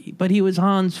of like, but he was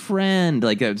Han's friend.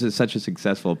 Like that was such a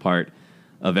successful part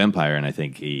of Empire, and I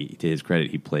think he, to his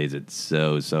credit, he plays it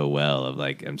so well. Of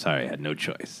like, I'm sorry, I had no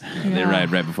choice. They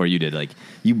ride right before you did. Like,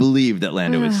 you believe that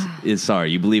Lando is sorry.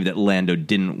 You believe that Lando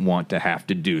didn't want to have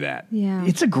to do that. Yeah,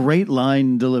 it's a great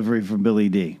line delivery from Billy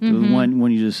D.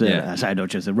 When you just said, "I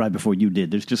don't just said right before you did."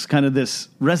 There's just kind of this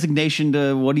resignation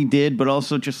to what he did, but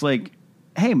also just like,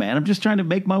 hey, man, I'm just trying to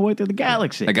make my way through the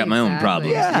galaxy. I got my own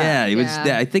problems. Yeah, he was.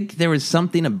 I think there was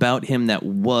something about him that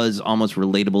was almost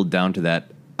relatable down to that.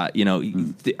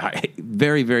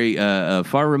 Very, very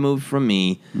far removed from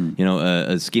me.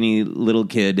 A skinny little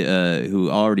kid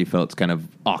who already felt kind of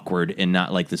awkward and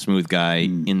not like the smooth guy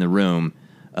in the room.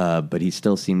 But he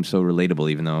still seemed so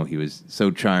relatable, even though he was so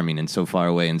charming and so far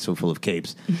away and so full of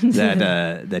capes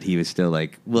that he was still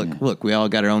like, look, we all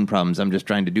got our own problems. I'm just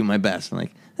trying to do my best. I'm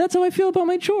like, that's how I feel about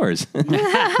my chores.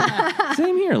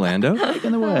 Same here, Lando.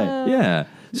 In the way. Yeah.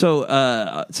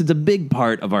 So since a big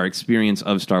part of our experience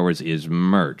of Star Wars is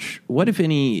merch, what, if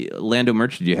any, Lando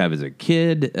merch did you have as a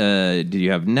kid? Did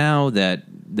you have now that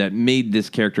made this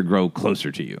character grow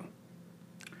closer to you?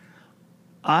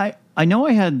 I know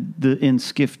I had the in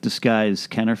Skiff disguise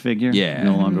Kenner figure. Yeah.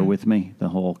 No longer with me. The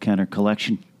whole Kenner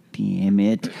collection. Damn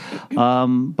it. But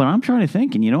I'm trying to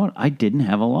think, and you know what? I didn't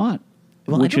have a lot.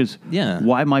 Which is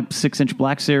why my 6-inch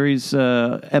Black Series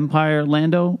Empire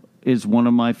Lando is one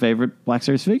of my favorite Black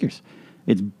Series figures.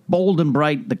 It's bold and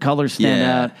bright. The colors stand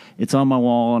out. It's on my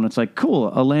wall, and it's like,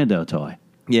 cool, a Lando toy.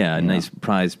 Yeah, a nice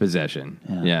prized possession.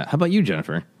 Yeah. How about you,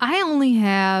 Jennifer? I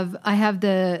have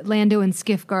the Lando and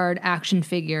Skiff Guard action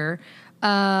figure,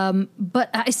 but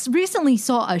I recently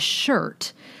saw a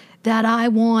shirt that I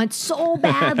want so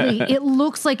badly. It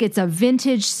looks like it's a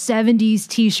vintage 70s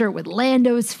t-shirt with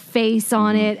Lando's face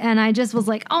on it. And I just was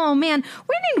like, oh man,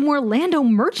 we need more Lando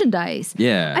merchandise.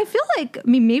 Yeah. I feel like,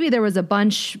 maybe there was a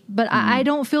bunch, but I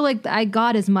don't feel like I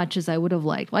got as much as I would have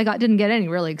liked. Well, didn't get any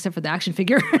really, except for the action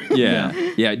figure. Yeah.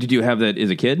 Did you have that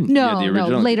as a kid? No, the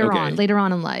original? later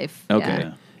on in life.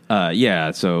 Okay.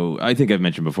 Yeah. So I think I've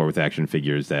mentioned before with action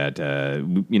figures that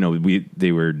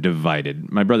they were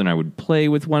divided. My brother and I would play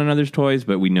with one another's toys,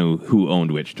 but we knew who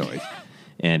owned which toys.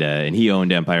 And he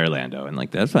owned Empire Lando, and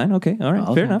like, that's fine. Okay, all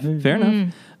right, fair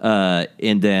enough.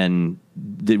 And then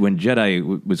when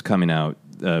Jedi was coming out,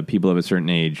 people of a certain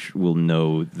age will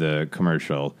know the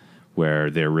commercial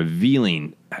where they're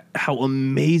revealing how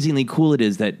amazingly cool it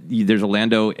is that there's a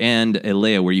Lando and a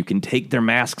Leia where you can take their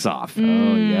masks off. Oh,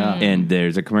 yeah. And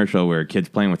there's a commercial where a kid's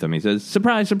playing with them. He says,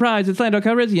 surprise, surprise, it's Lando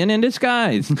Calrissian in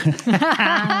disguise.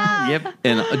 Yep.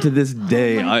 And to this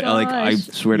day, I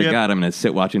swear to God, I'm going to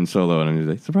sit watching Solo and I'm just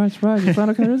like, surprise, surprise, it's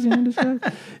Lando Calrissian in disguise.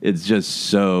 It's just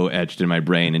so etched in my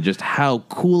brain, and just how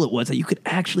cool it was that you could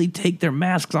actually take their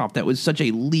masks off. That was such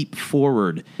a leap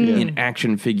forward in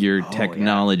action figure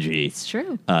technology. It's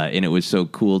true. And it was so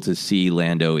cool to see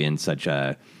Lando in such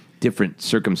different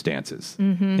circumstances,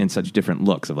 in such different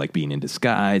looks of like being in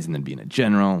disguise and then being a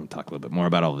general. We'll talk a little bit more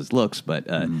about all of his looks, but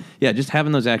just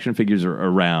having those action figures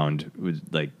around was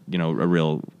like, a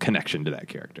real connection to that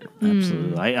character.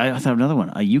 Absolutely. I have another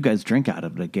one. You guys drink out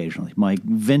of it occasionally. My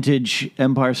vintage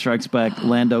Empire Strikes Back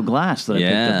Lando glass that I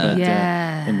picked up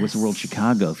at in Wizard World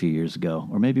Chicago a few years ago,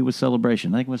 or maybe it was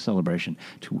Celebration. I think it was Celebration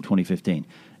 2015.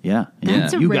 Yeah.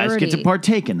 That's a you guys rarity. get to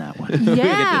partake in that one. Yeah. You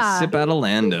get to sip out of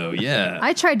Lando. Yeah.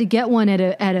 I tried to get one at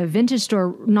a vintage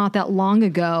store not that long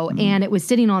ago, and it was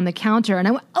sitting on the counter, and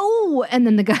I went, oh, and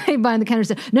then the guy behind the counter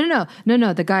said, no,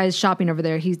 the guy is shopping over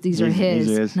there. These are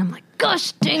his. And I'm like,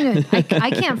 gosh dang it.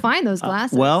 I can't find those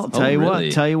glasses. Well, tell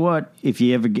you what, if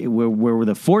you ever get where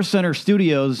the Force Center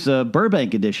Studios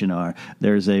Burbank edition are,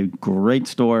 there's a great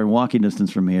store in walking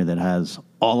distance from here that has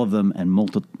all of them and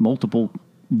multiple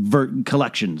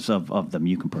collections of them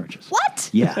you can purchase. What?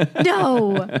 Yeah.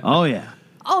 No. Oh, yeah.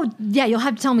 Oh, yeah, you'll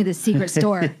have to tell me the secret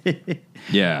store.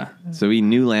 Yeah. So we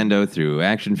knew Lando through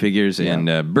action figures and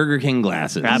Burger King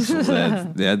glasses.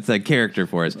 Absolutely. That's a character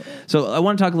for us. So I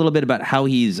want to talk a little bit about how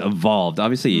he's evolved.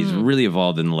 Obviously, he's really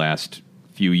evolved in the last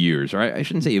few years. Or I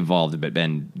shouldn't say evolved, but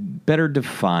been better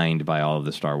defined by all of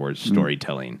the Star Wars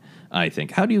storytelling, I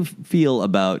think. How do you feel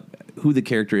about who the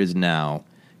character is now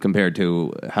compared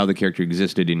to how the character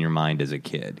existed in your mind as a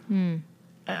kid?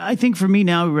 I think for me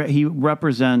now, he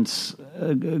represents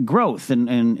growth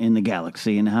in the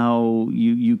galaxy, and how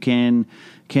you can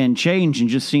change, and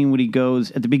just seeing what he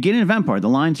goes at the beginning of Empire, the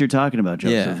lines you're talking about,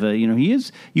 Joseph.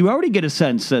 You already get a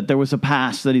sense that there was a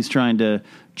past that he's trying to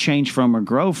change from or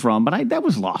grow from, but that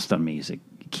was lost on me as a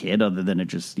kid, other than it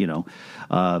just,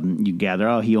 you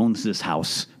gather, he owns this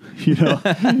house.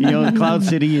 Cloud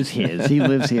City is his. He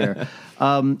lives here.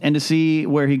 And to see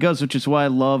where he goes, which is why I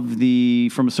love the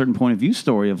From a Certain Point of View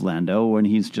story of Lando, when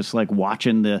he's just like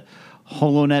watching the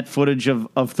HoloNet footage of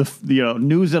the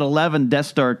news at 11, Death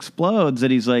Star explodes,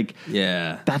 and he's like,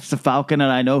 yeah, that's the Falcon,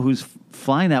 and I know who's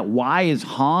flying that. Why is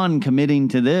Han committing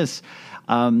to this?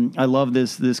 I love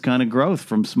this kind of growth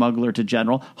from smuggler to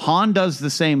general. Han does the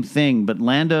same thing, but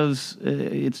Lando's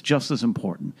it's just as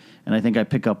important, and I think I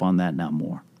pick up on that now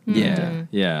more. Yeah.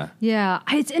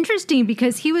 It's interesting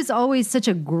because he was always such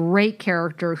a great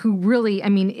character who really,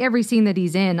 every scene that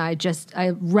he's in, I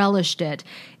relished it.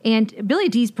 And Billy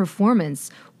Dee's performance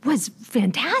was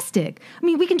fantastic.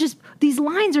 These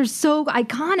lines are so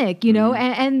iconic,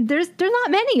 and there's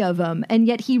not many of them. And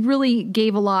yet he really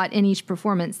gave a lot in each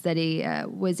performance that he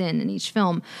was in each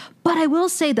film. But I will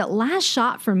say that Last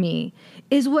Shot for me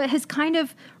is what has kind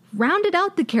of rounded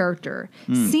out the character.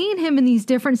 Seeing him in these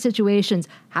different situations,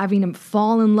 having him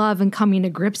fall in love and coming to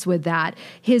grips with that,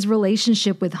 his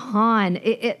relationship with Han,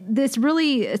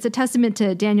 it's a testament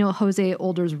to Daniel Jose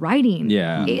Older's writing.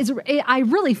 Yeah. I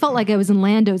really felt like I was in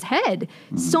Lando's head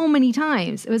so many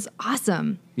times. It was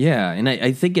awesome. Yeah, and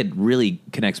I think it really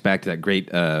connects back to that great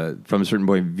From a Certain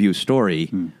Point of View story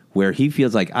where he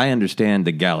feels like, I understand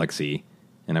the galaxy,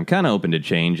 and I'm kind of open to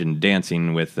change and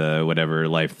dancing with whatever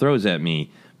life throws at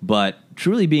me. But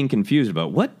truly being confused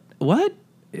about what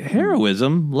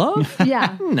heroism, love?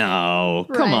 Yeah. No,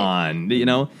 come on,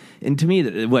 And to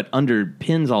me, what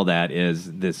underpins all that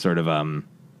is this sort of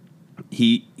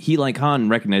he like Han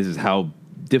recognizes how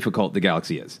difficult the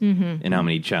galaxy is and how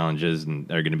many challenges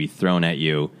are going to be thrown at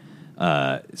you.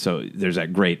 So there's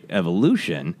that great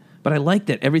evolution. But I like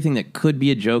that everything that could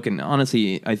be a joke, and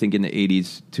honestly, I think in the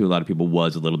 80s, to a lot of people,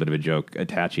 was a little bit of a joke,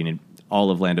 attaching all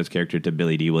of Lando's character to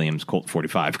Billy D. Williams' Colt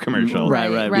 45 commercial.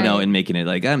 Right. And making it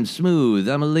like, I'm smooth,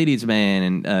 I'm a ladies'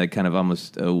 man, and kind of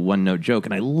almost a one-note joke.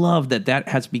 And I love that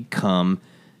has become,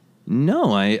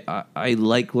 I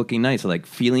like looking nice. I like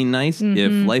feeling nice.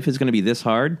 If life is going to be this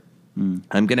hard,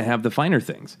 I'm going to have the finer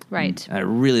things. Right. I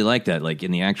really like that. Like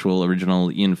in the actual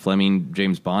original Ian Fleming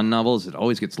James Bond novels, it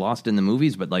always gets lost in the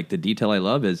movies, but like the detail I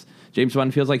love is James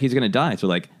Bond feels like he's going to die. So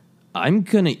like, I'm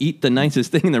going to eat the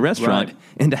nicest thing in the restaurant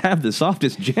and have the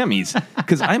softest jammies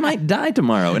because I might die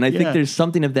tomorrow. And I think there's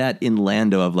something of that in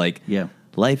Lando of like,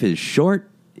 life is short,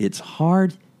 it's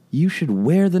hard, you should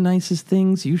wear the nicest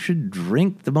things, you should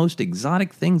drink the most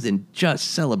exotic things and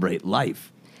just celebrate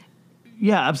life.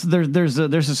 Yeah, there's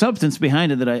a substance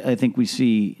behind it that I think we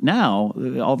see now.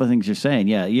 All the things you're saying,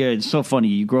 it's so funny.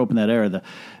 You grow up in that era. The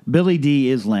Billy D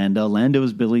is Lando. Lando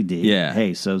is Billy D. Yeah.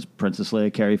 Hey, so's Princess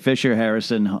Leia, Carrie Fisher,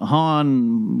 Harrison,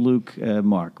 Han, Luke,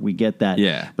 Mark. We get that.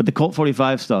 Yeah. But the Colt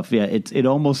 45 stuff, it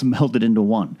almost melded into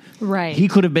one. Right. He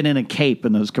could have been in a cape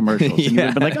in those commercials. And you would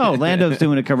have been like, oh, Lando's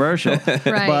doing a commercial.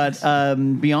 Right. But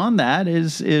beyond that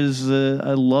is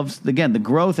I love, again, the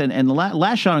growth. And the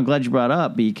last shot I'm glad you brought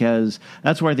up, because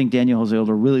that's where I think Daniel Jose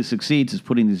Older really succeeds, is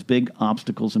putting these big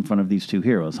obstacles in front of these two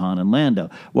heroes, Han and Lando.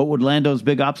 What would Lando's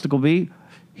big obstacle be?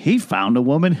 He found a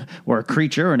woman or a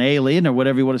creature, an alien, or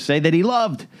whatever you want to say, that he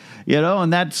loved,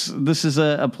 and this is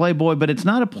a playboy, but it's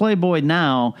not a playboy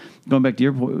now. Going back to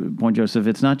your point, Joseph,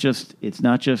 it's not just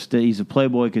he's a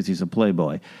playboy because he's a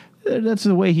playboy. That's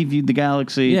the way he viewed the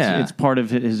galaxy. Yeah. It's part of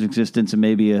his existence and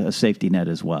maybe a safety net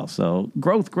as well. So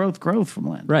growth from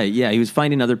Lando. Right, yeah. He was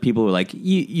finding other people who were like,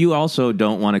 you also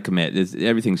don't want to commit.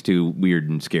 Everything's too weird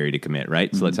and scary to commit,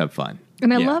 right? So let's have fun.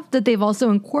 And I love that they've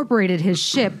also incorporated his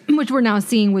ship, which we're now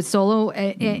seeing with Solo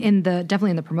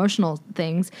definitely in the promotional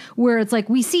things, where it's like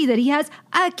we see that he has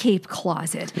a cape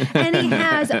closet and he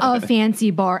has a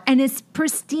fancy bar and it's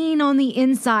pristine on the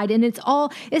inside. And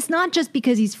it's not just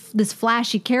because he's this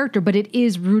flashy character, but it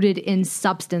is rooted in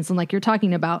substance. And like you're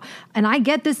talking about, and I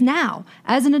get this now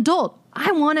as an adult.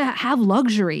 I want to have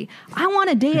luxury. I want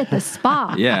a day at the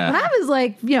spa. Yeah. When I was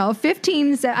like,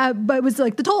 15, but it was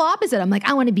like the total opposite. I'm like,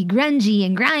 I want to be grungy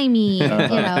and grimy.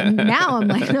 Now I'm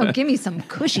like, no, give me some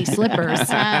cushy slippers.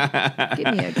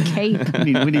 Give me a cape.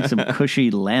 We need some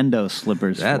cushy Lando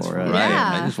slippers. That's for right.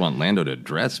 Yeah. I just want Lando to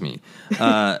dress me.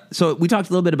 So we talked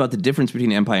a little bit about the difference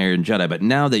between Empire and Jedi, but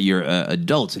now that you're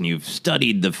adults and you've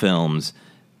studied the films,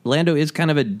 Lando is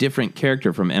kind of a different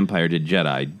character from Empire to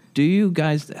Jedi. Do you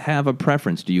guys have a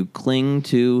preference? Do you cling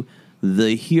to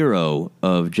the hero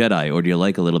of Jedi, or do you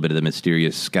like a little bit of the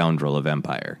mysterious scoundrel of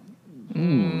Empire?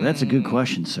 That's a good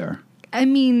question, sir. I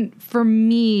mean, for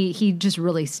me, he just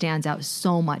really stands out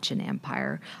so much in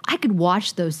Empire. I could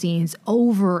watch those scenes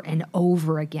over and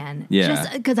over again. Yeah.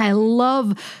 Just because I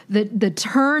love the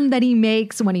turn that he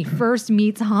makes when he first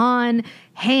meets Han.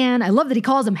 I love that he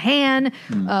calls him Han,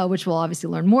 which we'll obviously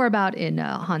learn more about in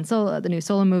Han Solo, the new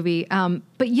Solo movie.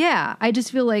 But yeah, I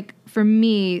just feel like for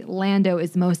me, Lando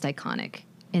is most iconic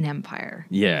in Empire.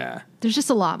 Yeah. There's just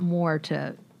a lot more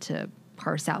to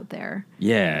parse out there.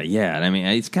 Yeah. And I mean,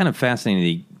 it's kind of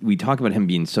fascinating. We talk about him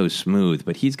being so smooth,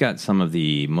 but he's got some of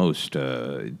the most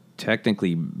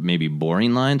technically maybe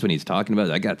boring lines when he's talking about,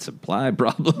 I got supply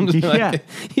problems. Yeah.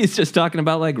 He's just talking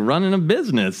about like running a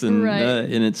business, and Right.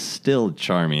 And it's still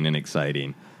charming and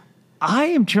exciting.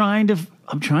 I'm trying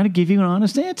to give you an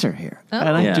honest answer here,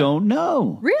 and I don't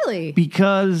know. Really?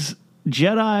 Because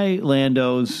Jedi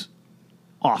Lando's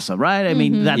awesome, right? I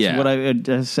mean, that's what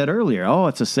I said earlier. Oh,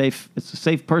 it's a safe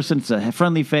person. It's a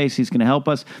friendly face. He's going to help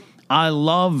us. I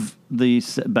love the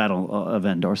Battle of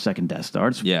Endor, second Death Star.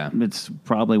 It's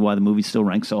probably why the movie still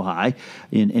ranks so high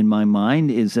in my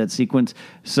mind, is that sequence.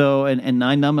 So, and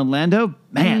Nine Numb and Lando,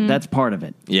 man, that's part of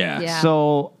it. Yeah.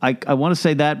 So I want to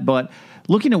say that, but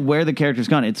looking at where the character's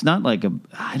gone, it's not like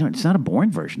it's not a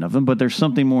boring version of him, but there's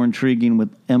something more intriguing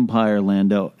with Empire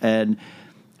Lando. And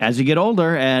as you get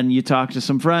older and you talk to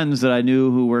some friends that I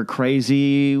knew who were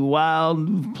crazy,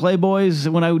 wild playboys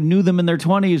when I knew them in their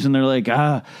 20s, and they're like,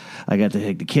 I got to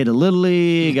take the kid to Little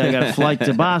League. I got a flight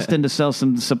to Boston to sell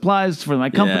some supplies for my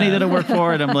company that I work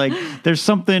for. And I'm like, there's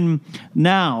something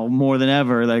now more than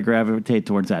ever that I gravitate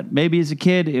towards that. Maybe as a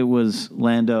kid, it was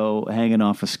Lando hanging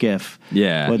off a skiff.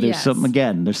 Yeah. But there's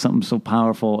there's something so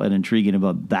powerful and intriguing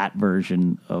about that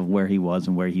version of where he was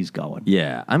and where he's going.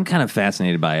 Yeah, I'm kind of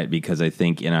fascinated by it because I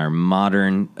think in our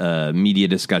modern media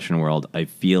discussion world, I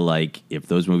feel like if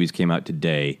those movies came out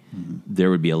today,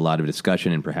 there would be a lot of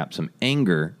discussion and perhaps some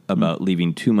anger about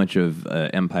leaving too much of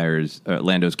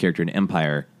Lando's character in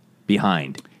Empire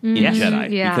behind in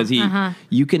Jedi. Yeah. Because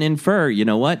you can infer, you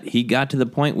know what, he got to the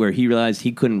point where he realized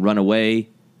he couldn't run away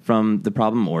from the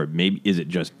problem, or maybe is it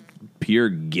just pure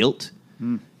guilt?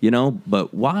 You know,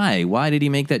 but why? Why did he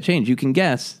make that change? You can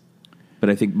guess, but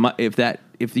I think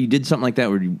if you did something like that,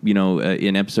 where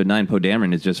in Episode 9, Poe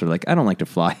Dameron is just sort of like, I don't like to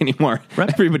fly anymore.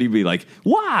 Everybody would be like,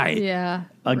 why? Yeah.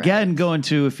 Again, going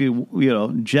to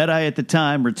Jedi at the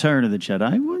time, Return of the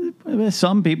Jedi.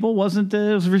 Some people wasn't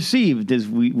as received as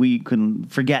we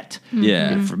couldn't forget. Yeah.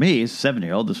 And for me, as a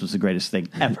 7-year-old, this was the greatest thing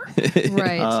ever.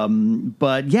 Right.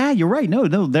 But yeah, you're right. No,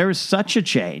 there is such a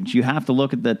change. You have to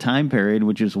look at the time period,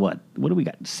 which is what do we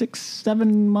got?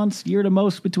 6-7 months, year to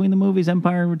most between the movies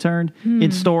Empire and Return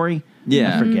in story.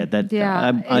 Yeah. I forget that.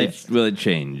 Yeah. It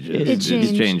changed. It changed.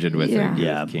 It's changed with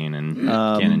Yeah. Kanan.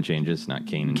 Canon changes, not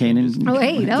Kanan. Kanan. Oh,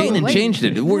 wait. No, Kanan wait. changed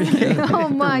it. Oh,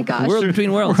 my gosh. World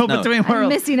between worlds. World No. between I'm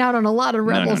worlds. missing out on a lot of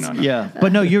Rebels. No. Yeah,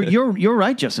 but no, you're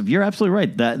right, Joseph. You're absolutely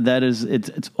right. That is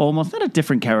it's almost not a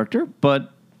different character,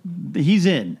 but he's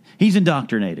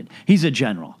indoctrinated. He's a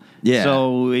general. Yeah.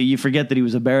 So you forget that he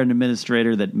was a Baron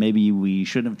administrator that maybe we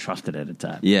shouldn't have trusted at a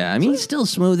time. Yeah, I mean, he's still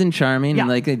smooth and charming. Yeah. And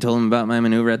like I told him about my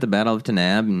maneuver at the Battle of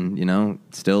Tanab, and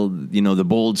still the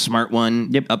bold, smart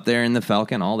one up there in the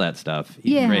Falcon, all that stuff.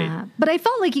 He's great. But I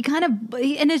felt like he kind of,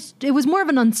 and it was more of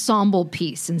an ensemble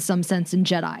piece in some sense in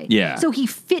Jedi. Yeah. So he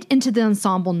fit into the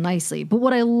ensemble nicely. But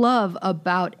what I love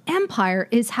about Empire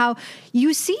is how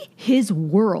you see his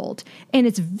world, and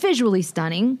it's visually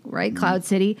stunning, right? Cloud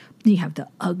City. You have the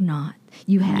Ugnaught.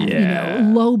 You have,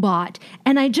 Lobot.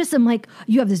 And I just am like,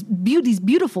 you have these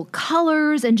beautiful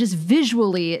colors, and just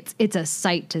visually, it's a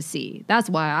sight to see. That's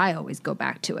why I always go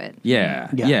back to it.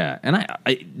 Yeah. And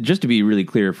I just to be really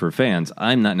clear for fans,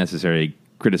 I'm not necessarily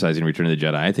criticizing Return of the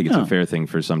Jedi. I think it's a fair thing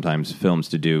for sometimes films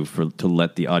to do to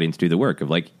let the audience do the work of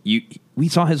like, we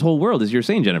saw his whole world, as you're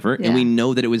saying, Jennifer, and we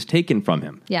know that it was taken from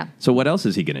him. Yeah. So what else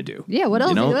is he going to do? Yeah, what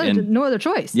else? No other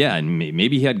choice. Yeah, and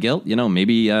maybe he had guilt.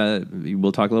 Maybe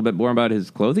we'll talk a little bit more about his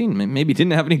clothing. Maybe he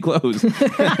didn't have any clothes. And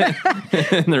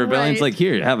the rebellion's like,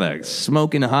 here, have a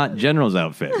smoking hot general's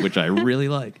outfit, which I really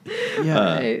like.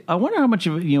 Yeah, I wonder how much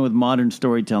of it, with modern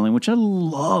storytelling, which I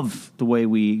love the way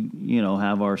we,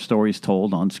 have our stories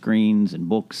told on screens and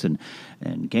books, and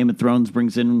Game of Thrones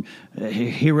brings in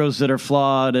heroes that are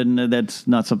flawed, and that's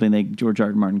not something that George R.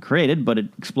 R. Martin created, but it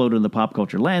exploded in the pop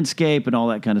culture landscape and all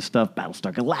that kind of stuff.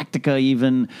 Battlestar Galactica,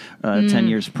 even 10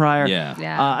 years prior. Yeah.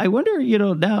 I wonder,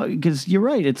 now, because you're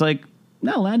right, it's like,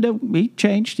 no, Lando, he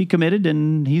changed, he committed,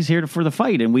 and he's here for the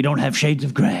fight, and we don't have Shades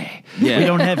of Grey. Yeah. We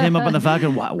don't have him up on the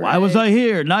Falcon. Why was I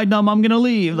here? Night Numb, I'm going to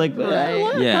leave. Like,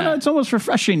 it's almost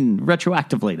refreshing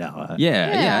retroactively now.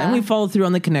 Yeah. And we follow through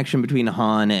on the connection between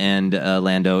Han and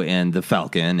Lando and the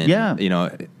Falcon. And,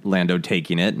 Lando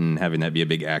taking it and having that be a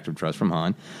big act of trust from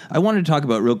Han. I wanted to talk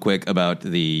about real quick about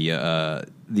the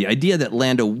idea that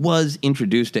Lando was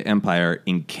introduced to Empire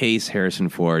in case Harrison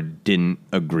Ford didn't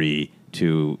agree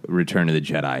to Return of the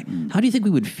Jedi. How do you think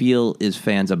we would feel as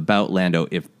fans about Lando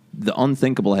if the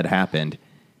unthinkable had happened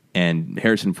and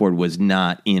Harrison Ford was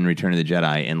not in Return of the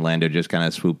Jedi and Lando just kind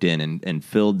of swooped in and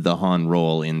filled the Han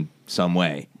role in some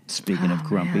way? Speaking of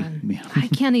grumpy, I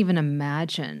can't even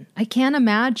imagine. I can't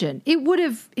imagine. It would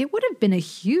have been a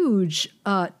huge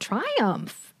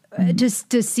triumph just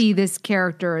to see this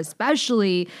character,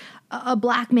 especially a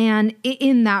black man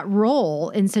in that role,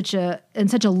 in such a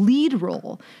lead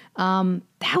role.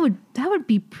 That would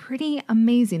be pretty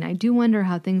amazing. I do wonder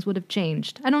how things would have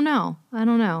changed. I don't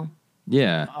know.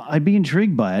 Yeah. I'd be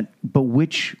intrigued by it, but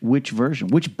which version?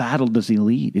 Which battle does he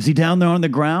lead? Is he down there on the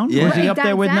ground? Yeah. Or is he up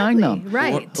there with Nine Thumb?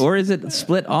 Right. Or is it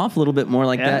split off a little bit more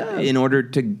like that in order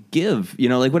to give,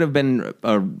 like would have been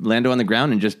Lando on the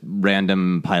ground and just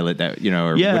random pilot that,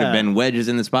 or would have been Wedge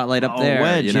in the spotlight up there.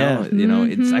 Wedge,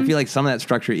 It's, I feel like some of that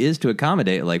structure is to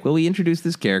accommodate, like, well, we introduced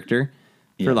this character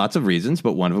for lots of reasons,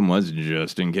 but one of them was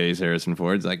just in case Harrison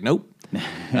Ford's like, nope.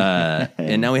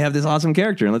 And now we have this awesome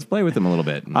character, and let's play with him a little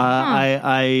bit.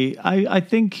 I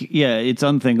think, it's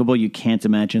unthinkable. You can't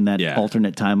imagine that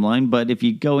alternate timeline, but if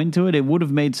you go into it, it would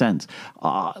have made sense.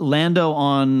 Lando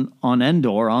on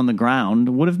Endor, on the ground,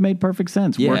 would have made perfect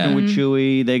sense. Working with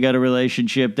Chewie, they got a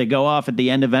relationship. They go off at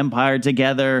the end of Empire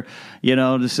together,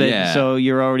 to say, so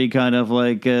you're already kind of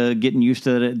like getting used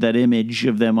to that image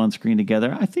of them on screen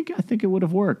together. I think it would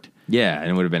have worked. Yeah, and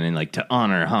it would have been in to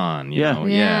honor Han. You know?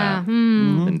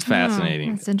 Been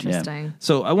fascinating. That's interesting. Yeah.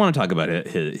 So I want to talk about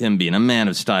him being a man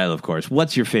of style, of course.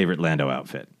 What's your favorite Lando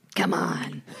outfit? Come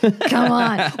on.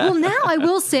 Well, now I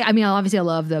will say, obviously I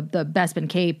love the Bespin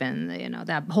cape and,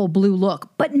 that whole blue look.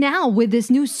 But now with this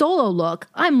new Solo look,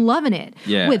 I'm loving it.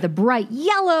 Yeah. With the bright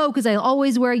yellow, because I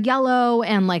always wear yellow,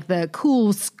 and the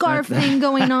cool scarf thing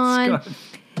going on.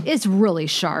 It's really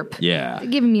sharp. Yeah.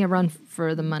 Giving me a run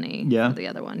for the money for the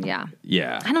other one. Yeah.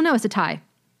 Yeah. I don't know. It's a tie.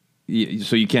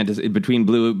 So you can't between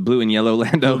blue and yellow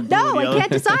Lando? No, I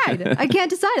can't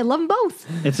decide. I love them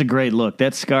both. It's a great look.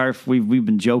 That scarf, we've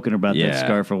been joking about that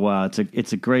scarf for a while.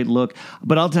 It's a great look.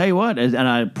 But I'll tell you what, and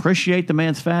I appreciate the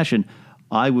man's fashion,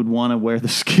 I would want to wear the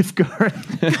skiff guard.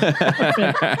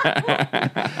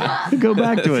 Go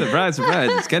back to it. Surprise, surprise.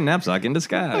 It's Ken Knapsack in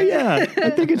disguise. Oh, yeah. I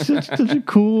think it's such a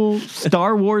cool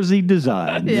Star Wars-y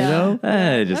design,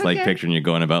 I just like picturing you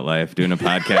going about life, doing a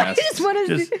podcast.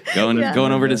 just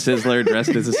going over to Sizzler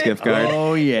dressed as a skiff guard.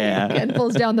 Oh, yeah. Ken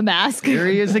pulls down the mask. Here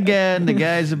he is again. The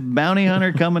guy's a bounty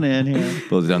hunter coming in here.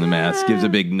 Pulls down the mask, gives a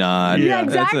big nod. Yeah,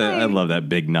 exactly. I love that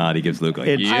big nod he gives Luke. Like,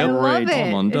 I love it.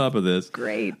 I'm on top of this.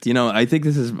 Great. I think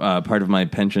this is part of my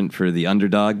penchant for the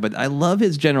underdog, but I love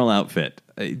his general outfit.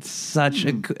 It's such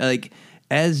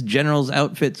as generals'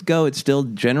 outfits go, it's still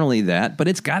generally that, but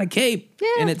it's got a cape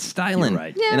and it's styling.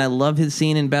 Right. Yeah. And I love his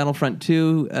scene in Battlefront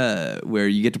 2 where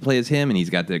you get to play as him, and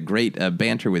he's got the great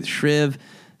banter with Shriv.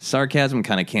 Sarcasm,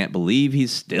 kind of can't believe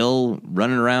he's still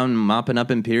running around mopping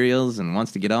up Imperials and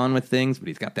wants to get on with things, but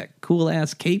he's got that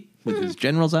cool-ass cape with his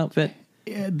general's outfit.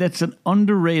 Yeah, that's an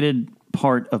underrated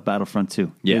part of Battlefront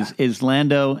 2. Yeah. Is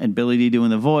Lando and Billy Dee doing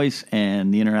the voice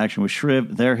and the interaction with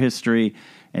Shriv, their history,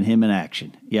 and him in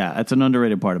action. Yeah, that's an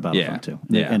underrated part of Battlefront 2.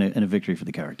 Yeah. And a victory for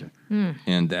the character.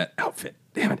 And that outfit.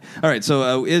 Damn it. All right,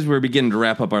 so as we're beginning to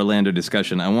wrap up our Lando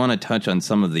discussion, I want to touch on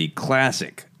some of the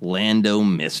classic Lando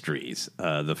mysteries.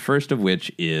 The first of which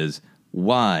is,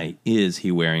 why is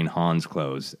he wearing Han's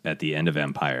clothes at the end of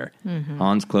Empire? Mm-hmm.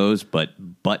 Han's clothes, but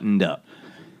buttoned up.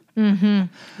 Mm-hmm.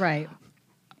 Right.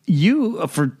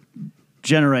 For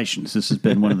generations, this has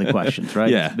been one of the questions, right?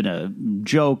 Yeah. It's been a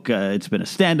joke. It's been a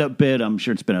stand-up bit. I'm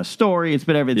sure it's been a story. It's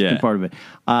been everything. It's been part of it.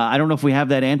 I don't know if we have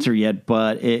that answer yet,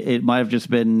 but it might have just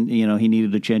been, he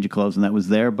needed a change of clothes and that was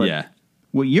there. But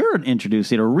what you're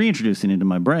introducing or reintroducing into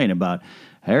my brain about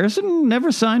Harrison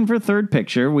never signed for a third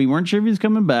picture. We weren't sure if he was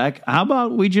coming back. How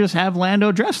about we just have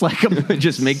Lando dressed like him?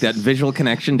 Just make that visual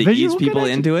connection to ease people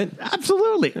into it?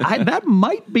 Absolutely. That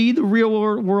might be the real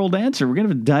world answer. We're going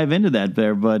to dive into that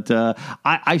there. But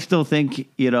I still think,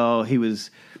 he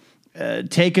was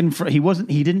taken from...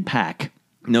 He didn't pack.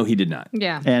 No, he did not.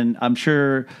 Yeah. And I'm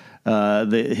sure...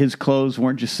 his clothes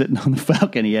weren't just sitting on the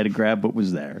Falcon. He had to grab what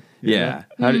was there. Yeah.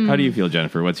 How do you feel,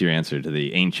 Jennifer? What's your answer to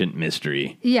the ancient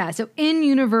mystery? Yeah. So in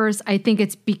universe, I think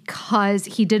it's because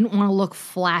he didn't want to look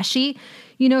flashy.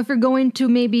 If you're going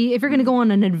to go on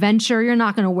an adventure, you're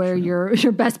not going to wear your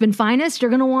Bespin finest.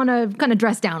 You're going to want to kind of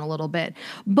dress down a little bit.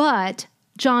 But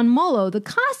John Mollo, the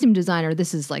costume designer,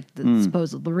 this is like the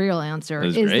real answer,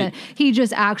 is great. that he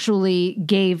just actually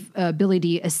gave Billy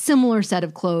D a similar set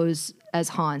of clothes as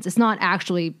Hans. It's not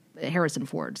actually Harrison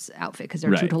Ford's outfit because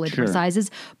they're two totally different sizes.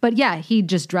 But yeah, he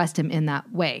just dressed him in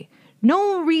that way.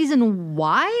 No reason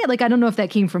why. Like, I don't know if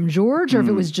that came from George or if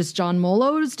it was just John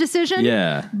Mollo's decision.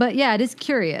 Yeah. But yeah, it is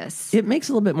curious. It makes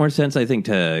a little bit more sense, I think,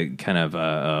 to kind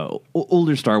of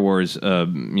older Star Wars,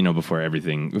 before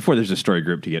there's a story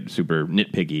group to get super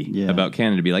nitpicky about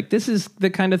canon, to be like, this is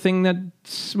the kind of thing that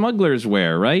smugglers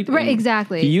wear, right? Right, and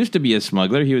exactly. He used to be a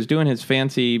smuggler. He was doing his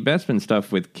fancy Bespin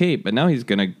stuff with Cape, but now he's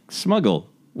going to smuggle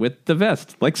with the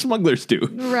vest, like smugglers do.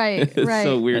 Right, It's right.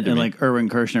 so weird. And like Erwin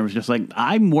Kirshner was just like,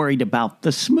 I'm worried about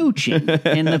the smooching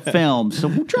in the film, so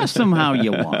dress them how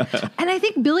you want. And I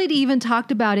think Billy D even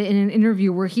talked about it in an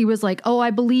interview where he was like, "Oh,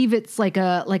 I believe it's like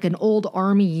an old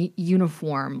army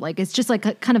uniform. Like it's just like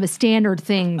a kind of a standard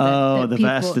thing." That the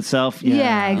people, vest itself.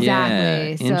 Yeah,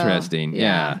 exactly. Yeah, interesting.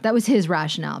 Yeah. That was his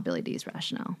rationale, Billy D's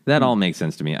rationale. That all makes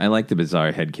sense to me. I like the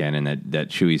bizarre headcanon that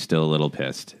Chewie's still a little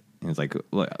pissed. And it's like,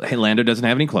 hey, Lando doesn't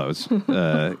have any clothes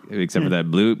except for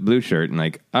that blue shirt. And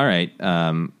like, all right,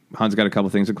 Han's got a couple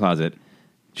things in the closet.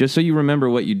 Just so you remember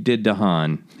what you did to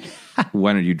Han,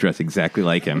 why don't you dress exactly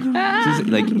like him?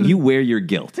 Like, you wear your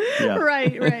guilt. Yeah.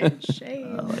 Right.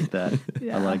 Shame. I like that.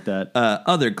 I like that.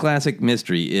 Other classic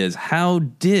mystery is, how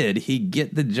did he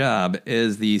get the job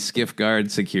as the skiff guard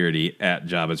security at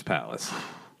Jabba's palace?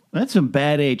 That's some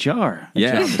bad HR.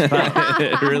 Yeah,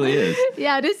 it really is.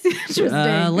 Yeah, it is interesting.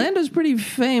 Lando's pretty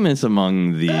famous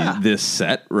among this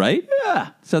set, right?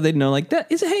 Yeah. So they'd know like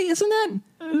that. Isn't that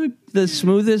the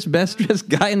smoothest, best dressed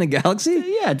guy in the galaxy?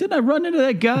 Yeah, didn't I run into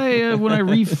that guy when I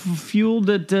refueled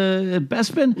at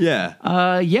Bespin?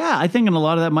 Yeah. Yeah, I think a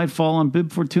lot of that might fall on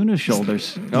Bib Fortuna's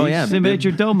shoulders. Oh, yeah. He's the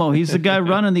major domo. He's the guy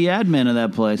running the admin of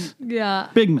that place. Yeah.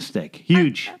 Big mistake.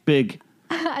 Huge, big.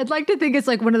 I'd like to think it's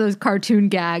like one of those cartoon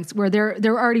gags where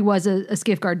there already was a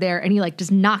skiff guard there, and he like just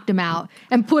knocked him out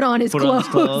and put on his clothes.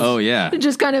 Oh yeah,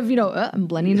 just kind of I'm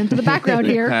blending into the background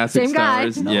here. Same guy.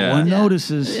 No one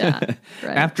notices. Yeah. Right.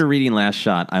 After reading Last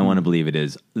Shot, I want to believe it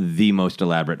is the most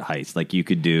elaborate heist. Like, you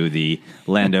could do the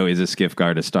Lando is a skiff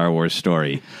guard, a Star Wars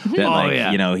story.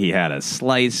 That he had a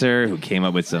slicer who came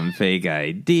up with some fake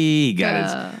ID. He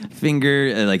got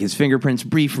his his fingerprints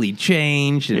briefly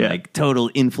changed, and like total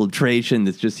infiltration.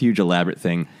 This just huge elaborate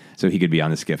thing, so he could be on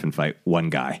the skiff and fight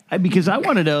one guy. Because I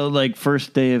want to know, like,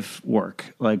 first day of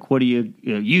work, like, what do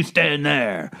you stand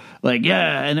there? Like,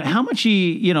 yeah, and how much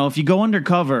if you go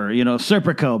undercover,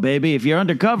 Serpico, baby, if you're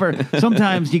undercover,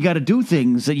 sometimes you got to do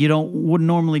things that you wouldn't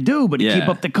normally do, but to keep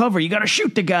up the cover, you got to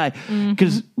shoot the guy.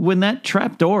 Because when that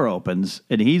trap door opens,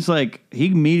 and he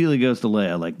immediately goes to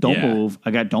Leia, like, don't move,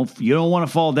 you don't want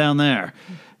to fall down there.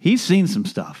 He's seen some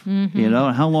stuff,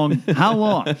 How long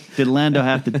did Lando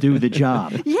have to do the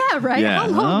job? Yeah, right. Yeah. How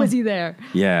long was he there?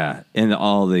 Yeah, and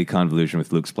all the convolution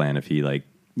with Luke's plan. If he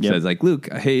says like, Luke,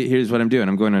 hey, here's what I'm doing.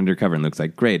 I'm going undercover, and Luke's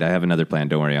like, great, I have another plan.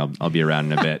 Don't worry, I'll be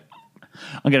around in a bit.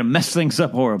 I'm gonna mess things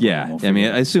up horribly. Yeah, I mean,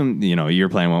 I assume your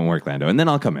plan won't work, Lando, and then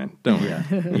I'll come in. Don't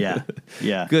worry.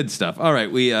 Yeah. Good stuff. All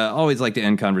right, we always like to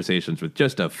end conversations with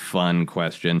just a fun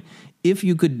question. If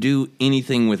you could do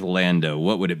anything with Lando,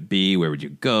 what would it be? Where would you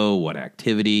go? What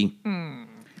activity?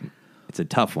 It's a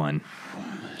tough one.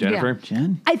 Jennifer? Yeah.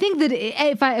 Jen? I think that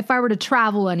if I were to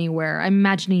travel anywhere, I'm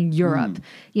imagining Europe,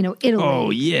 Italy. Oh,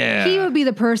 yeah. He would be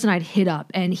the person I'd hit up,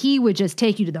 and he would just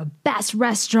take you to the best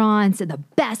restaurants and the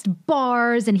best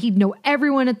bars, and he'd know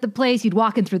everyone at the place. You'd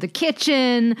walk in through the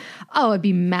kitchen. Oh, it'd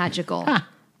be magical.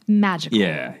 Magical.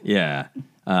 Yeah.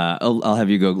 I'll have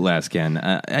you go last, Ken.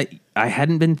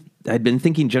 I'd been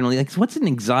thinking generally, like, what's an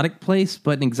exotic place?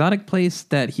 But an exotic place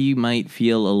that he might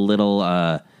feel a little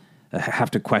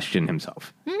have to question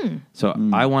himself. So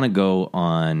I want to go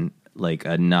on like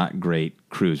a not great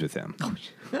cruise with him.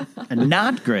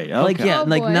 Not great. Okay.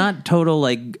 Not total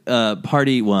like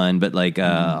party one, but like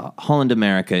Holland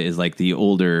America is like the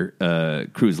older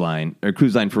cruise line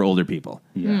for older people.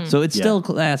 Yeah. So it's still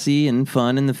classy and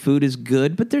fun, and the food is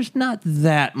good, but there's not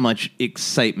that much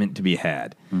excitement to be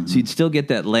had. So you'd still get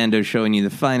that Lando showing you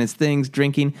the finest things,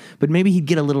 drinking, but maybe he'd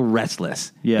get a little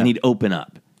restless and he'd open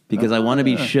up. Because I want to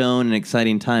be shown an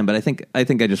exciting time, but I think I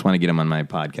just want to get him on my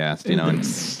podcast,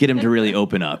 and get him to really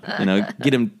open up,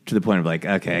 get him to the point of like,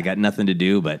 okay, I got nothing to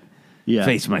do but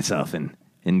face myself and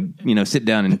sit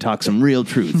down and talk some real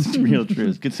truths. Real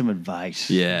truths. Get some advice.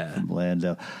 Yeah. From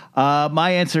Lando.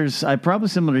 My answer's probably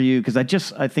similar to you, because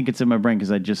I think it's in my brain,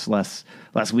 because I just last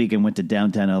weekend went to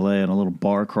downtown LA on a little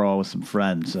bar crawl with some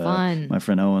friends. Fun. My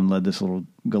friend Owen led this little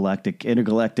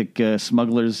intergalactic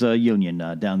smugglers union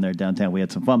down there downtown. We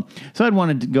had some fun. So I'd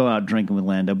wanted to go out drinking with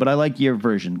Lando, but I like your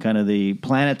version, kind of the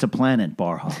planet to planet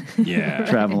bar hop. Yeah.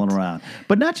 Traveling around.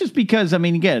 But not just because, I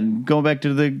mean, again, going back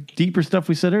to the deeper stuff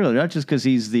we said earlier, not just because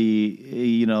he's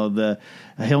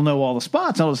he'll know all the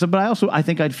spots, all this stuff, but I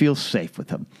think I'd feel safe with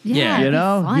him. Yeah. You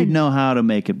know, he'd know how to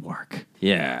make it work.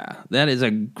 Yeah, that is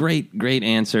a great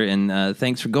answer, and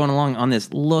thanks for going along on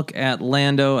this look at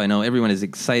Lando. I know everyone is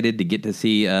excited to get to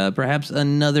see perhaps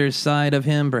another side of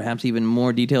him, perhaps even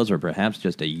more details, or perhaps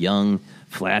just a young,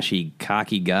 flashy,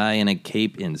 cocky guy in a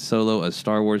cape in Solo, a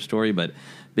Star Wars story, but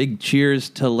big cheers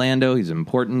to Lando. He's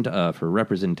important for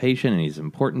representation, and he's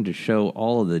important to show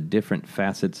all of the different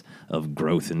facets of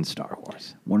growth in Star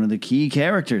Wars. One of the key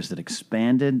characters that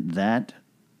expanded that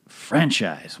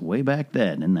franchise way back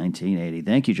then in 1980.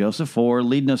 Thank you, Joseph, for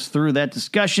leading us through that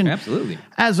discussion. Absolutely.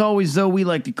 As always, though, we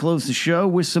like to close the show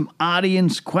with some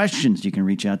audience questions. You can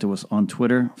reach out to us on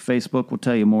Twitter, Facebook. We'll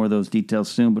tell you more of those details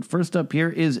soon. But first up here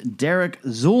is Derek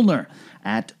Zulner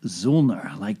at Zulner.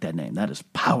 I like that name. That is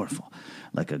powerful.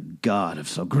 Like a god of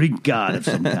some Greek god of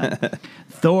some kind.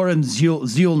 Thor and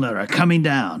Zulner are coming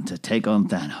down to take on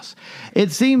Thanos.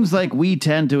 It seems like we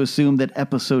tend to assume that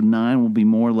episode 9 will be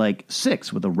more like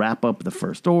 6, with a wrap up of the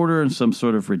First Order and some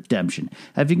sort of redemption.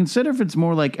 Have you considered if it's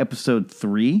more like episode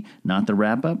 3, not the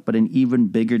wrap up, but an even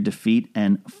bigger defeat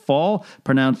and fall?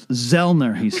 Pronounced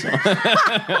Zellner, he says.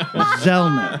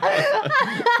 Zellner.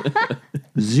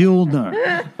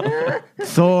 Zulner.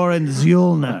 Thor and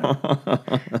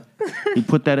Zulner. He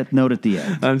put that note at the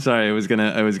end. I'm sorry, I was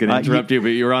gonna interrupt you, but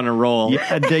you're on a roll.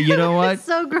 Yeah, you know what? That's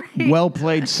so great. Well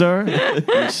played, sir.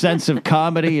 Your sense of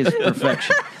comedy is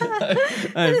perfection.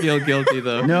 I feel guilty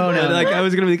though. No. Like I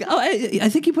was gonna be like, I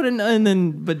think you put it, and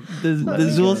then, but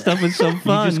the Zool stuff was so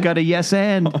fun. You just got a yes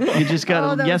and. You just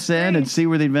got a yes and great. see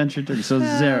where the adventure took. So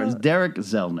Derek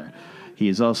Zellner. He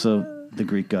is also the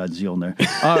Greek god Zulner.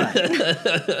 All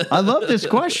right. I love this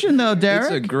question, though, Derek.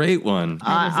 It's a great one.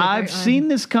 I've seen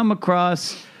this come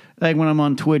across, like when I'm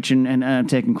on Twitch and I'm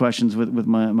taking questions with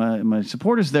my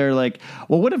supporters there, like,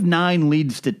 well, what if 9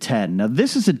 leads to 10? Now,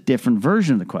 this is a different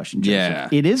version of the question,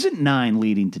 Joseph. Yeah. It isn't 9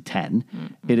 leading to 10.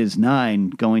 It is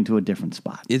 9 going to a different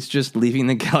spot. It's just leaving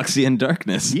the galaxy in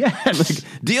darkness. Yes.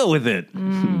 Like, deal with it.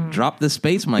 Drop the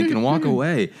space mic and walk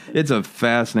away. It's a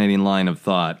fascinating line of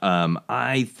thought.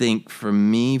 I think for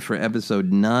me, for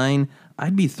episode 9,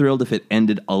 I'd be thrilled if it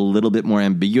ended a little bit more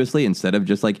ambiguously instead of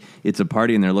just like it's a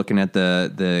party and they're looking at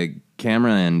the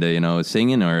camera and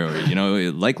singing or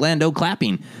like Lando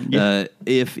clapping. Yeah.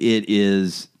 If it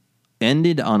is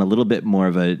ended on a little bit more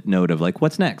of a note of like,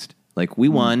 what's next? Like we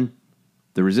won,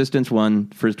 the Resistance won,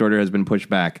 First Order has been pushed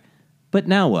back, but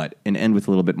now what? And end with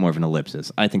a little bit more of an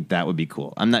ellipsis. I think that would be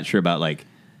cool. I'm not sure about like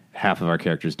half of our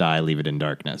characters die, leave it in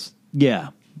darkness. Yeah.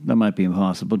 That might be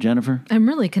impossible. Jennifer? I'm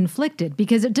really conflicted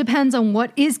because it depends on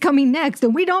what is coming next,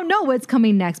 and we don't know what's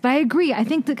coming next. But I agree. I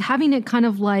think that having it kind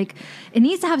of like, it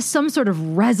needs to have some sort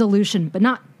of resolution, but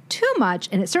not too much,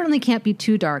 and it certainly can't be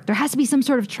too dark. There has to be some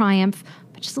sort of triumph,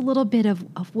 but just a little bit of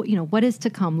what is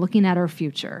to come, looking at our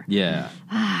future. Yeah.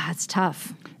 It's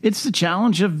tough. It's the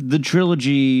challenge of the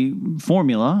trilogy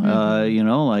formula,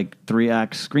 like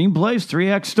 3-act screenplays,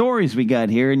 3-act stories we got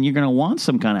here, and you're going to want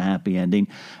some kind of happy ending.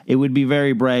 It would be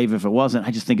very brave if it wasn't.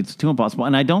 I just think it's too impossible.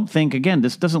 And I don't think, again,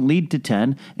 this doesn't lead to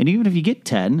 10. And even if you get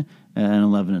 10 and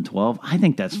 11 and 12, I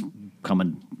think that's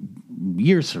coming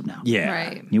years from now. Yeah.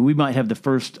 Right. We might have the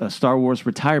first Star Wars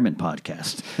retirement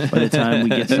podcast by the time we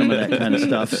get some of that kind of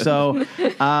stuff. So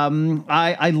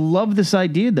I love this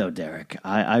idea, though, Derek.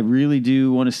 I really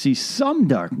do want to see some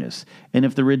darkness. And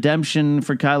if the redemption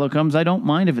for Kylo comes, I don't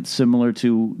mind if it's similar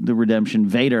to the redemption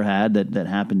Vader had that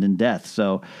happened in death.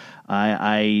 So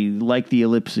I like the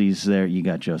ellipses there you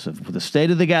got, Joseph. For the state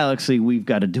of the galaxy, we've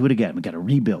got to do it again. We've got to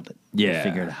rebuild it. Yeah.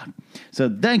 Figure it out.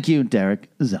 So thank you,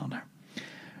 Derek Zellner.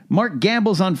 Mark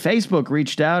Gambles on Facebook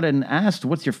reached out and asked,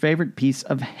 what's your favorite piece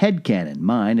of headcanon?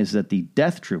 Mine is that the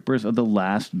Death Troopers are the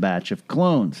last batch of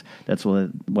clones. That's why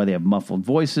they have muffled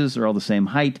voices, are all the same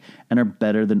height, and are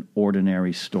better than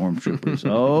ordinary stormtroopers.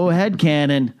 Oh,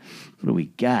 headcanon. What do we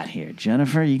got here?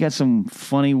 Jennifer, you got some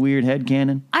funny, weird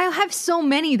headcanon? I have so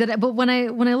many but when I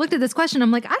looked at this question,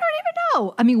 I'm like, I don't even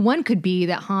know. I mean, one could be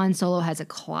that Han Solo has a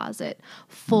closet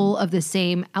full of the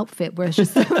same outfit where it's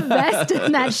just the vest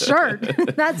and that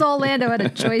shirt. That's all Lando had a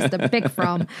choice to pick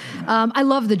from. I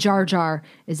love the Jar Jar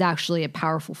is actually a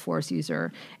powerful Force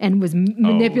user and was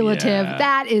manipulative. Yeah.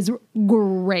 That is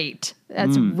great.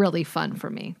 That's really fun for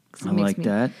me. I like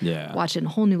that. Yeah. Watch it in a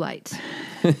whole new light.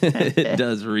 It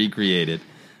does recreate it.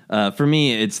 For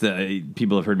me, it's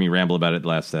people have heard me ramble about it the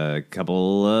last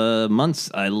couple months.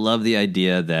 I love the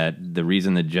idea that the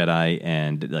reason the Jedi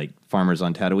and like farmers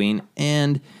on Tatooine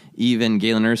and even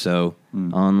Galen Erso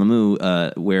on Lamu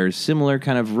wear similar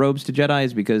kind of robes to Jedi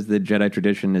is because the Jedi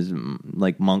tradition is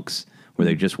like monks, where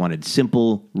they just wanted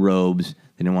simple robes.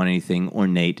 They didn't want anything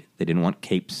ornate. They didn't want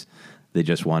capes. They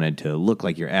just wanted to look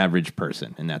like your average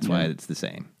person, and that's why it's the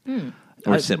same.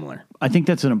 Or similar. I think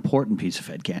that's an important piece of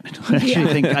headcanon.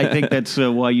 I think that's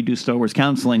why you do Star Wars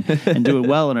counseling and do it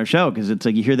well in our show, because it's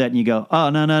like you hear that and you go, oh,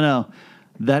 no.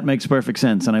 That makes perfect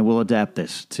sense, and I will adapt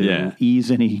this to ease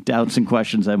any doubts and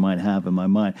questions I might have in my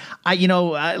mind.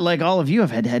 I like all of you, I've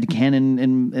had headcanon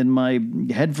in my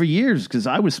head for years, because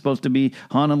I was supposed to be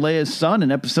Han and Leia's son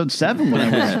in Episode 7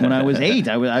 when I was 8.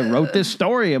 I wrote this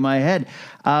story in my head.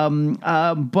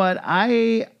 But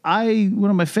I one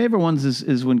of my favorite ones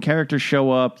is when characters show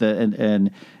up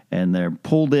and they're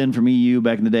pulled in from EU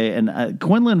back in the day, and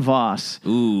Quinlan Vos.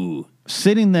 Ooh.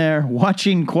 Sitting there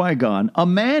watching Qui-Gon, a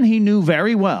man he knew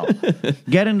very well,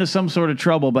 get into some sort of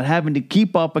trouble, but having to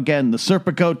keep up again the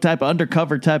Serpico type,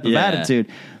 undercover type of attitude.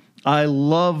 I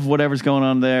love whatever's going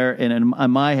on there, and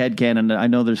in my headcanon, I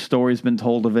know there's stories been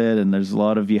told of it, and there's a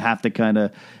lot of you have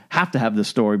to have this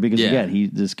story because again,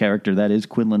 this character that is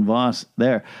Quinlan Vos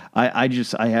there. I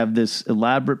have this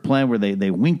elaborate plan where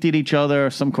they winked at each other.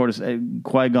 Some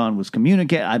Qui-Gon was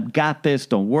communicating, I've got this,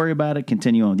 don't worry about it,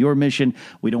 continue on with your mission.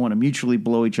 We don't want to mutually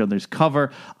blow each other's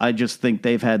cover. I just think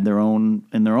they've had in their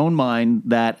own mind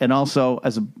that, and also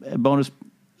as a bonus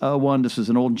one, this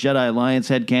is an old Jedi Alliance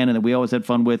headcanon that we always had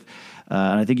fun with.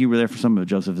 And I think you were there for some of it,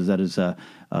 Joseph. Is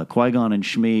Qui-Gon and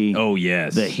Shmi? Oh,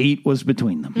 yes. The heat was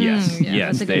between them. Yes.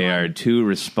 They are two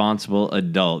responsible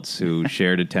adults who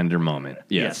shared a tender moment.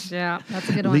 Yes. Yeah, that's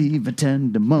a good one. Leave a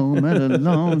tender moment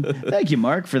alone. Thank you,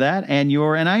 Mark, for that. And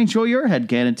I enjoy your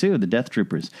headcanon, too, the Death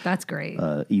Troopers. That's great.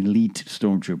 Elite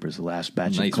Stormtroopers, the last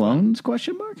batch of clones,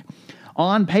 question mark?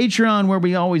 On Patreon, where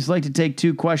we always like to take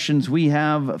 2 questions, we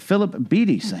have Philip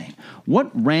Beatty saying,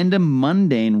 what random,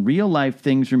 mundane, real-life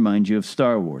things remind you of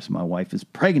Star Wars? My wife is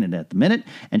pregnant at the minute,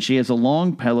 and she has a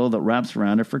long pillow that wraps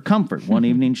around her for comfort. One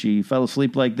evening, she fell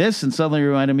asleep like this and suddenly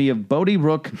reminded me of Bodhi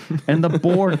Rook and the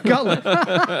Boar Gullet.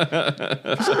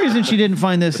 For some reason, she didn't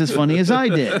find this as funny as I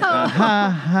did. Ha,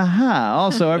 ha, ha.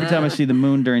 Also, every time I see the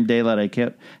moon during daylight, I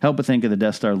can't help but think of the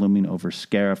Death Star looming over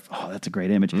Scarif. Oh, that's a great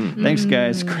image. Thanks,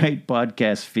 guys. Great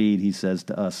podcast feed, he says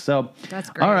to us. So, that's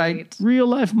great. All right, real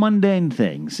life mundane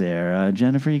things there.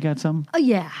 Jennifer, you got something? Oh,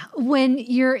 yeah. When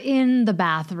you're in the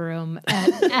bathroom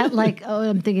at like,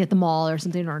 I'm thinking at the mall or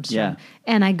something in Nordstrom,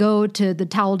 and I go to the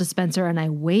towel dispenser and I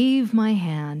wave my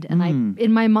hand and I,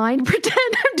 in my mind, pretend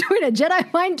I'm doing a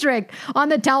Jedi mind trick on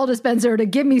the towel dispenser to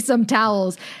give me some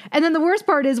towels. And then the worst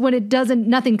part is when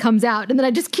nothing comes out, and then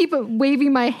I just keep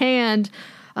waving my hand.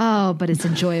 Oh, but it's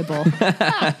enjoyable.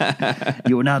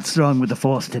 You were not strong with the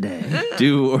Force today.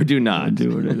 Do or do not.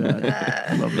 Do or do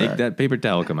not. Make that paper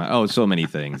towel come out. Oh, so many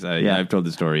things. I've told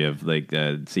the story of like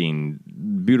seeing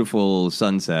beautiful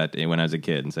sunset when I was a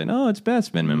kid and saying, "Oh, it's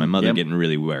Bespin," and my mother getting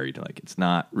really worried, like it's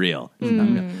not real. It's not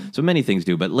real. So many things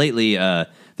do. But lately,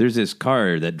 there's this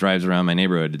car that drives around my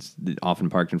neighborhood. It's often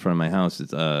parked in front of my house.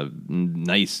 It's a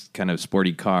nice kind of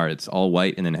sporty car. It's all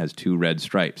white and then has 2 red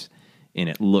stripes. And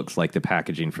it looks like the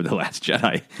packaging for The Last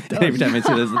Jedi. And every time I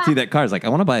see that car, it's like, I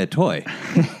want to buy a toy.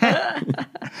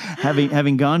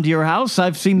 Having gone to your house,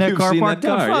 I've seen that car parked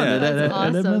out front. Yeah. That's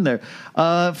awesome. I've been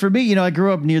there. For me, I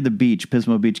grew up near the beach,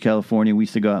 Pismo Beach, California. We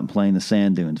used to go out and play in the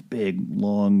sand dunes. Big,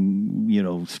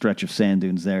 long, stretch of sand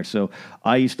dunes there. So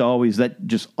I used to always, that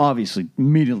just obviously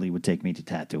immediately would take me to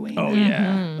Tatooine. Oh,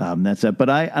 yeah. That's it. But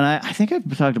I think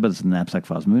I've talked about this in the Knapsack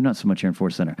Files, maybe not so much here in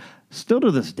Force Center. Still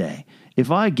to this day, if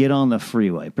I get on the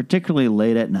freeway, particularly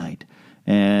late at night,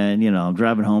 and, I'm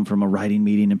driving home from a writing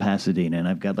meeting in Pasadena, and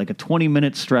I've got like a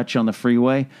 20-minute stretch on the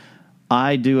freeway,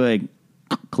 I do a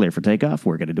clear for takeoff.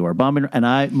 We're going to do our bombing.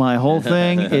 And my whole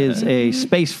thing is a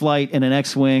space flight in an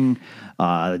X-Wing.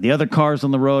 The other cars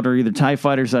on the road are either TIE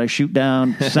fighters that I shoot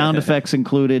down, sound effects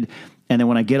included. And then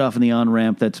when I get off in the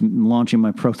on-ramp that's launching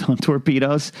my proton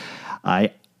torpedoes,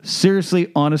 I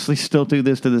seriously, honestly, still do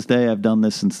this to this day. I've done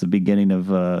this since the beginning of,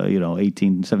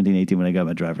 17, 18 when I got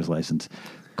my driver's license.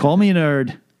 Call me a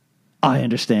nerd. I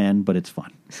understand, but it's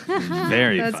fun.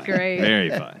 Very fun. That's great. Very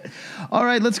fun. All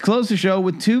right, let's close the show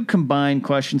with 2 combined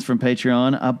questions from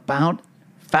Patreon about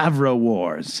Favreau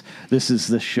Wars. This is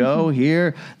the show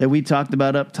here that we talked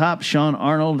about up top. Sean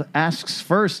Arnold asks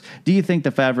first, do you think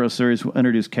the Favreau series will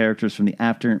introduce characters from the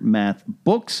Aftermath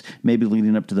books, maybe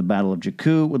leading up to the Battle of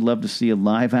Jakku? Would love to see a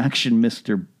live-action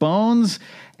Mr. Bones.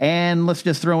 And let's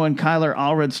just throw in Kyler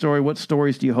Allred's story. What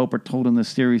stories do you hope are told in this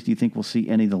series? Do you think we'll see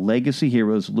any of the legacy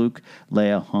heroes, Luke,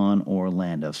 Leia, Han, or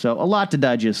Lando? So a lot to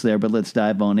digest there, but let's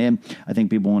dive on in. I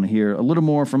think people want to hear a little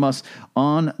more from us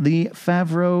on the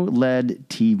Favreau-led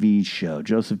TV show.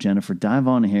 Joseph, Jennifer, dive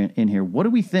on in here. What do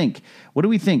we think?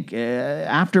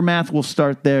 Aftermath will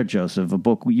start there, Joseph, a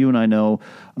book you and I know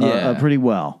pretty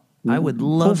well. I would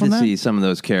love to see some of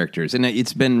those characters, and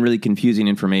it's been really confusing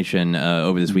information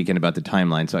over this weekend about the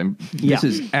timeline. So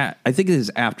I think this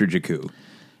is after Jakku.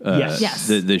 Yes.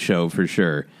 The show for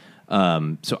sure.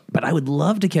 But I would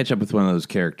love to catch up with one of those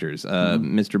characters,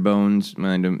 Mr. Bones,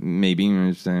 maybe. I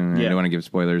don't want to give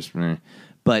spoilers.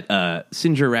 But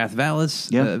Sinjar Rath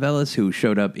Velis, who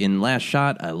showed up in Last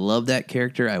Shot, I love that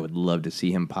character. I would love to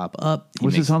see him pop up.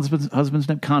 What's his husband's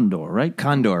name? Condor, right?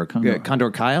 Condor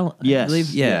Kyle, yes, I believe.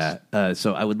 Yeah. Yes.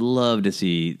 So I would love to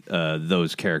see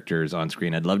those characters on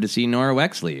screen. I'd love to see Nora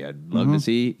Wexley. I'd love to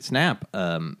see Snap.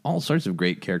 All sorts of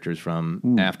great characters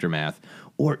from Aftermath.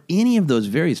 Or any of those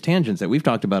various tangents that we've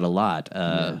talked about a lot.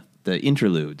 The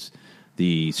interludes.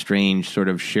 The strange sort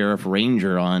of sheriff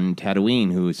ranger on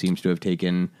Tatooine who seems to have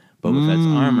taken Boba Fett's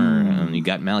armor. You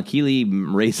got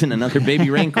Malakili racing another baby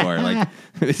Rancor. Like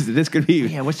this could be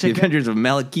the Adventures of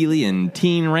Malakili and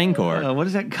Teen Rancor. What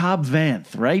is that? Cobb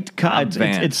Vanth, right? Cobb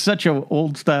Vanth. It's such an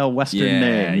old style Western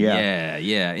name.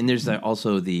 Yeah. And there's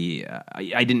also the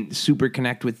I didn't super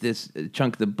connect with this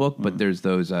chunk of the book, but there's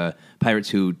those pirates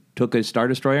who took a Star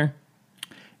Destroyer.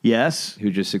 Yes.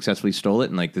 Who just successfully stole it,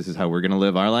 and this is how we're going to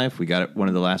live our life. We got one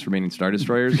of the last remaining Star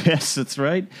Destroyers. Yes, that's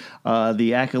right.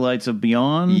 The Acolytes of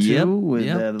Beyond, too, with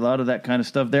a lot of that kind of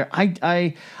stuff there. I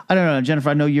don't know, Jennifer,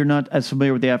 I know you're not as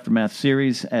familiar with the Aftermath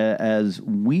series as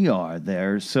we are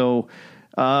there, so...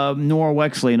 Nora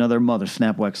Wexley, another mother,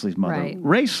 Snap Wexley's mother. Right.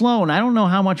 Ray Sloan, I don't know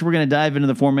how much we're going to dive into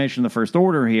the formation of the First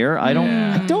Order here.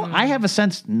 I have a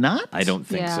sense not. I don't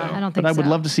think so. I don't think but I would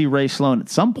love to see Ray Sloan at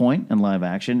some point in live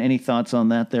action. Any thoughts on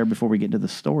that there before we get into the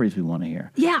stories we want to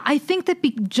hear? Yeah, I think that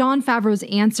Jon Favreau's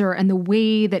answer and the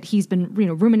way that he's been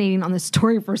ruminating on this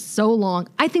story for so long,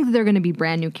 I think that they're going to be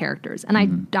brand new characters. And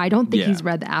I don't think he's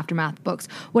read the Aftermath books.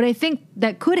 What I think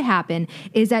that could happen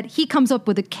is that he comes up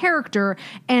with a character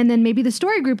and then maybe the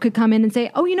story group could come in and say,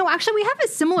 actually we have a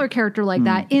similar character like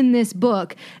that in this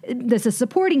book. This is a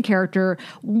supporting character.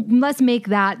 Let's make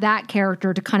that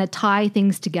character to kind of tie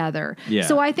things together. Yeah.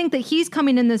 So I think that he's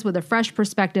coming in this with a fresh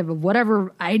perspective of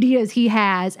whatever ideas he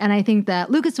has. And I think that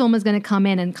Lucasfilm is going to come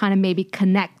in and kind of maybe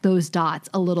connect those dots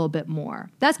a little bit more.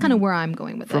 That's kind of where I'm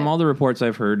going with it. From all the reports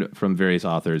I've heard from various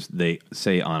authors, they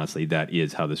say honestly that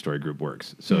is how the story group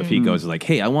works. So if he goes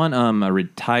hey, I want a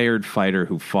retired fighter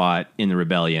who fought in the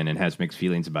rebellion and has mixed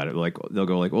feelings about it, they'll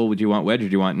go would you want Wedge or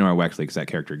do you want Nora Wexley because that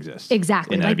character exists?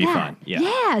 Exactly. And that'd be fun.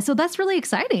 Yeah, so that's really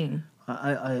exciting.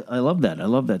 I love that. I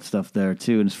love that stuff there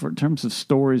too. And in terms of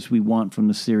stories we want from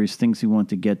the series, things we want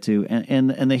to get to,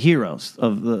 and the heroes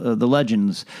of the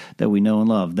legends that we know and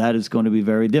love, that is going to be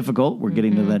very difficult. We're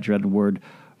getting to that dreaded word,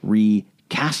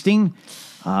 recasting.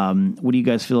 What do you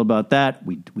guys feel about that?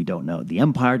 We don't know. The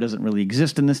Empire doesn't really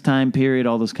exist in this time period.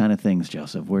 All those kind of things,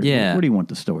 Joseph. Where do you want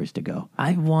the stories to go?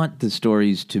 I want the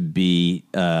stories to be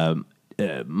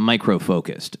micro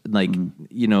focused. I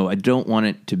don't want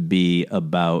it to be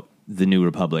about the New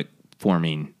Republic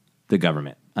forming the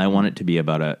government. I want it to be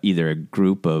about either a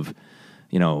group of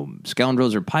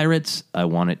scoundrels or pirates. I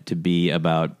want it to be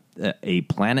about a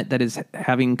planet that is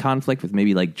having conflict with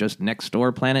maybe just next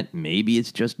door planet. Maybe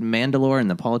it's just Mandalore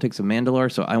and the politics of Mandalore.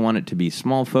 So I want it to be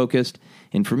small focused.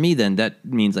 And for me, then that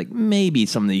means maybe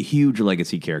some of the huge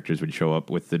legacy characters would show up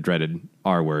with the dreaded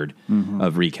R word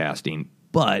of recasting.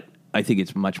 But I think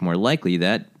it's much more likely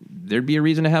that there'd be a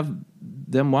reason to have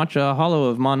them watch a holo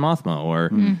of Mon Mothma, or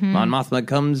Mon Mothma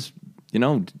comes, to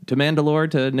Mandalore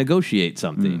to negotiate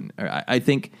something. I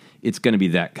think it's going to be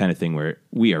that kind of thing where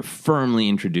we are firmly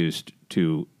introduced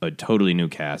to a totally new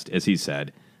cast. As he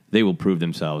said, they will prove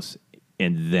themselves,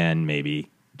 and then maybe,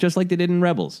 just like they did in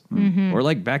Rebels,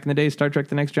 or back in the day, Star Trek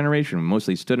The Next Generation,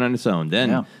 mostly stood on its own.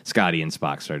 Then Scotty and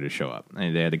Spock started to show up,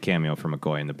 and they had a cameo from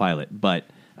McCoy in the pilot. But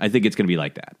I think it's going to be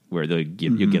like that, where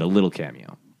you'll get a little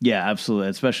cameo. Yeah, absolutely.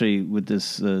 Especially with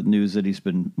this news that he's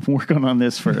been working on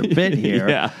this for a bit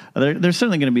here. There's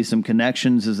certainly going to be some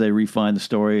connections as they refine the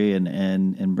story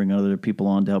and bring other people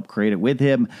on to help create it with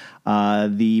him.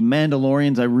 The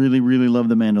Mandalorians, I really, really love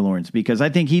the Mandalorians because I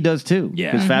think he does too.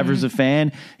 Yeah, because Favreau's a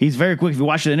fan. He's very quick. If you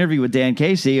watch the interview with Dan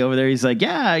Casey over there, he's like,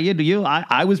 "Yeah,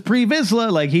 I was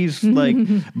pre-Vizsla." He's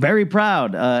very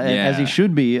proud, as he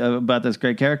should be, about this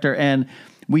great character. And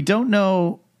we don't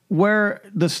know where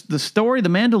the story, the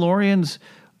Mandalorians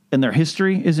and their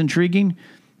history is intriguing,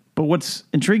 But what's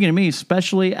intriguing to me,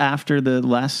 especially after the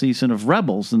last season of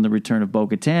Rebels and the return of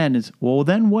Bo-Katan, is, well,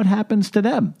 then what happens to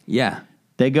them? Yeah.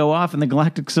 They go off and the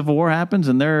Galactic Civil War happens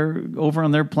and they're over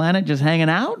on their planet just hanging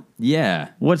out? Yeah.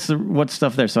 What's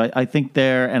stuff there? So I think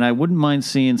there, and I wouldn't mind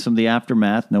seeing some of the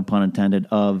aftermath, no pun intended,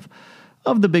 of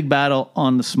the big battle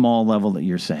on the small level that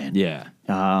you're saying. Yeah.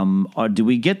 Do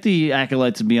we get the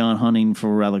Acolytes of Beyond hunting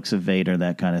for relics of Vader,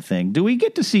 that kind of thing? Do we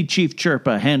get to see Chief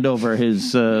Chirpa hand over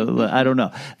his, I don't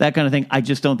know, that kind of thing? I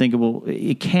just don't think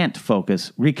it can't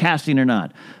focus, recasting or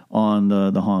not, on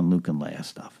the Han, Luke, and Leia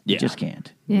stuff. Yeah. It just can't.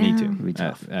 Yeah. Me too. It'd be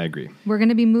tough. I agree. We're going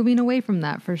to be moving away from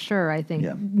that for sure, I think,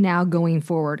 now going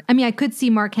forward. I mean, I could see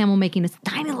Mark Hamill making a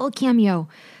tiny little cameo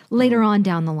later on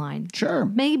down the line. Sure.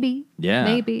 Maybe. Yeah.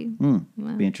 Maybe.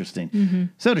 Be interesting.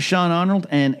 So to Sean Arnold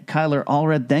and Kyler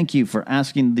Allred, thank you for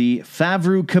asking the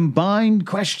Favreau combined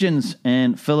questions.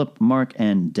 And Philip, Mark,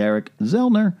 and Derek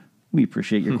Zellner, we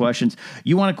appreciate your questions.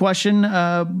 You want a question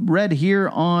read here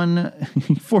on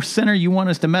Force Center? You want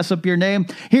us to mess up your name?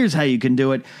 Here's how you can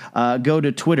do it. Go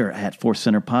to Twitter at Force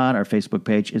Center Pod. Our Facebook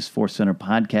page is Force Center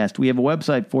Podcast. We have a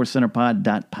website,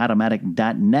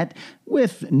 forcecenterpod.podomatic.net,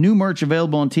 with new merch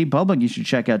available on TeePublic. You should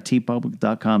check out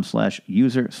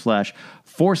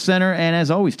tpublic.com/user/Force Center. And as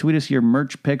always, tweet us your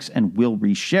merch picks and we'll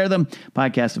reshare them.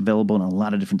 Podcasts available in a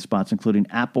lot of different spots, including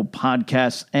Apple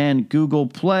Podcasts and Google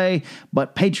Play.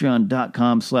 But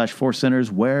patreon.com/Force Centers,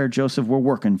 where, Joseph, we're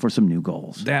working for some new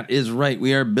goals. That is right.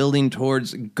 We are building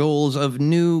towards goals of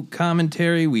new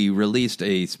commentary. We released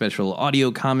a special audio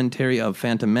commentary of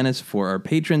Phantom Menace for our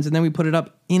patrons, and then we put it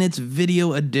up in its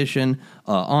video edition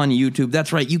on YouTube.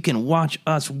 That's right, you can watch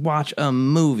us watch a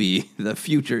movie. The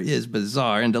future is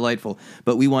bizarre and delightful,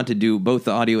 but we want to do both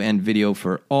the audio and video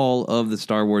for all of the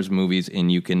Star Wars movies, and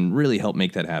you can really help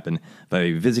make that happen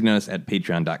by visiting us at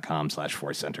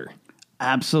patreon.com/Force Center.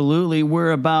 Absolutely.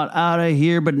 We're about out of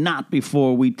here, but not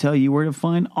before we tell you where to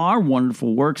find our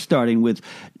wonderful work, starting with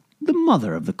the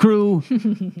mother of the crew,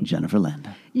 Jennifer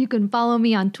Landa. You can follow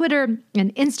me on Twitter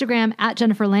and Instagram at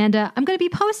Jennifer Landa. I'm going to be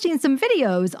posting some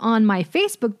videos on my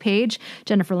Facebook page,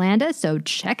 Jennifer Landa, so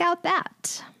check out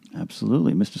that.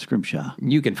 Absolutely. Mr. Scrimshaw.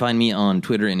 You can find me on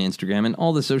Twitter and Instagram, and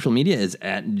all the social media is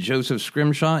at Joseph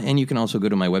Scrimshaw, and you can also go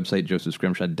to my website,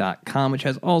 josephscrimshaw.com, which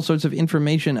has all sorts of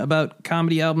information about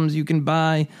comedy albums you can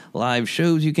buy, live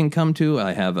shows you can come to.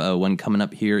 I have one coming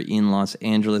up here in Los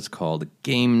Angeles called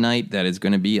Game Night that is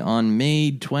going to be on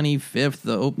May 25th,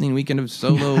 the opening weekend of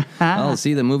Solo. I'll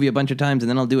see the movie a bunch of times, and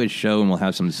then I'll do a show, and we'll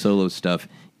have some solo stuff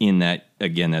in that.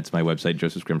 Again, that's my website,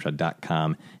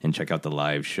 josephscrimshaw.com, and check out the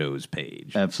live shows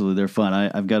page. Absolutely. They're fun.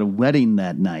 I've got a wedding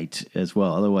that night as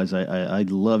well. Otherwise, I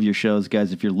love your shows.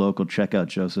 Guys, if you're local, check out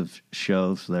Joseph's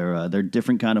shows. They're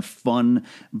different kind of fun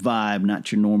vibe,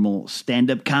 not your normal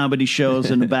stand-up comedy shows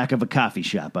in the back of a coffee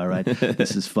shop, all right?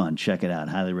 This is fun. Check it out.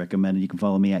 Highly recommended. You can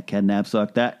follow me at Ken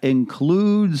Napzok. That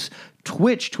includes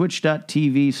Twitch,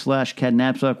 twitch.tv/Ken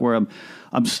Napzok, where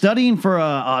I'm studying for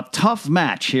a tough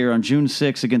match here on June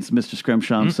 6th against Mr.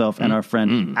 Scrimshaw himself and our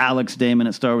friend Alex Damon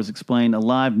at Star Wars Explained, a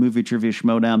live movie trivia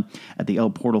schmodown at the El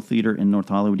Portal Theater in North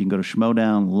Hollywood. You can go to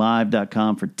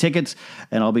schmodownlive.com for tickets,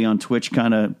 and I'll be on Twitch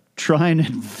kind of trying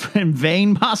in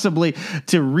vain, possibly,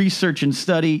 to research and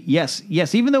study. Yes,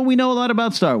 even though we know a lot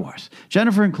about Star Wars,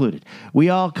 Jennifer included, we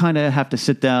all kind of have to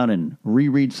sit down and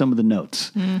reread some of the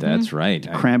notes. That's right.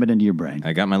 Cram it into your brain.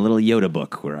 I got my little Yoda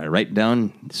book where I write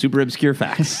down super obscure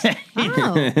facts.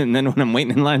 And then when I'm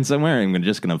waiting in line somewhere, I'm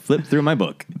just going to flip through my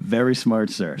book. Very smart,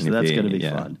 sir. So that's going to be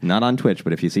fun. Not on Twitch,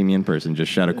 but if you see me in person,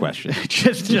 just shout a question.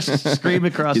 just scream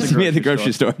across the grocery store. See me at the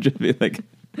grocery store, just be like,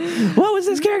 what was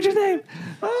this character's name?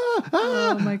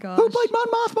 Oh my gosh. Who played Mon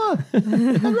Mothma?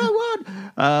 And Rogue One.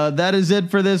 That is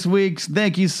it for this week.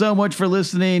 Thank you so much for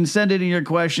listening. Send in your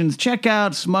questions. Check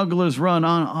out Smuggler's Run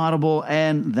on Audible.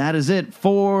 And that is it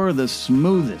for the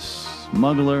smoothest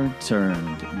smuggler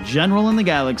turned general in the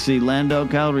galaxy, Lando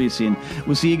Calrissian.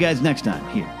 We'll see you guys next time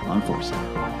here on Force.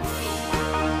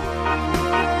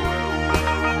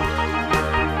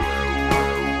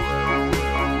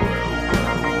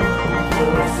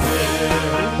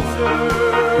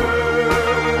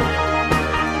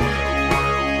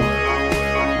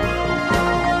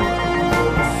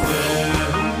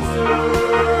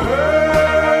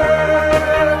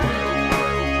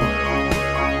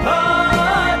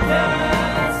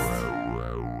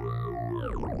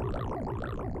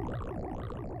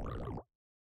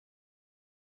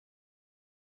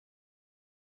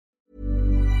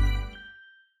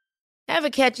 Ever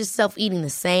catch yourself eating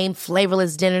the same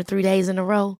flavorless dinner 3 days in a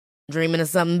row? Dreaming of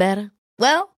something better?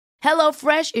 Well,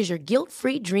 HelloFresh is your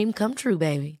guilt-free dream come true,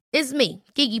 baby. It's me,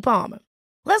 Keke Palmer.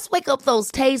 Let's wake up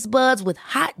those taste buds with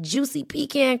hot, juicy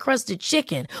pecan-crusted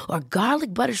chicken or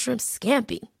garlic butter shrimp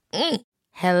scampi.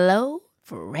 Hello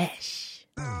Fresh.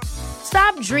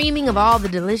 Stop dreaming of all the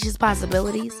delicious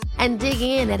possibilities and dig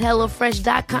in at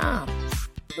HelloFresh.com.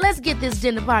 Let's get this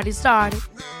dinner party started.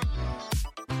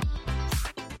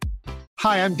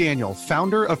 Hi, I'm Daniel,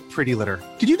 founder of Pretty Litter.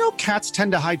 Did you know cats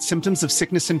tend to hide symptoms of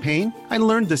sickness and pain? I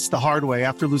learned this the hard way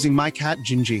after losing my cat,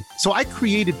 Gingy. So I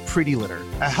created Pretty Litter,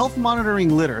 a health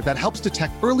monitoring litter that helps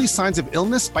detect early signs of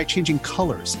illness by changing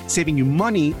colors, saving you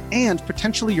money and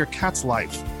potentially your cat's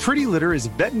life. Pretty Litter is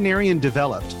veterinarian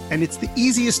developed, and it's the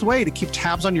easiest way to keep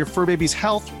tabs on your fur baby's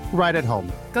health right at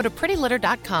home. Go to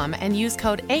prettylitter.com and use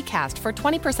code ACAST for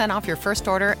 20% off your first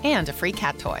order and a free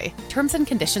cat toy. Terms and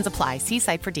conditions apply. See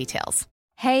site for details.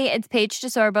 Hey, it's Paige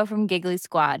DeSorbo from Giggly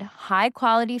Squad. High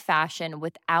quality fashion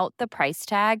without the price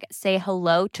tag. Say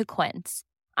hello to Quince.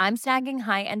 I'm snagging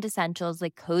high-end essentials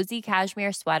like cozy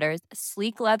cashmere sweaters,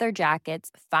 sleek leather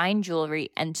jackets, fine jewelry,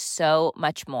 and so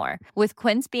much more. With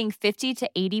Quince being 50 to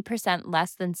 80%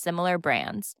 less than similar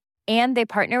brands. And they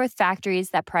partner with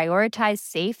factories that prioritize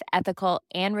safe, ethical,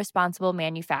 and responsible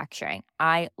manufacturing.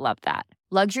 I love that.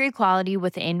 Luxury quality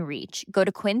within reach. Go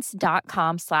to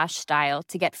quince.com/style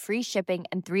to get free shipping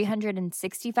and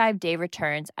 365-day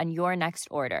returns on your next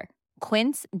order.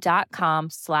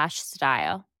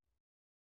 Quince.com/style.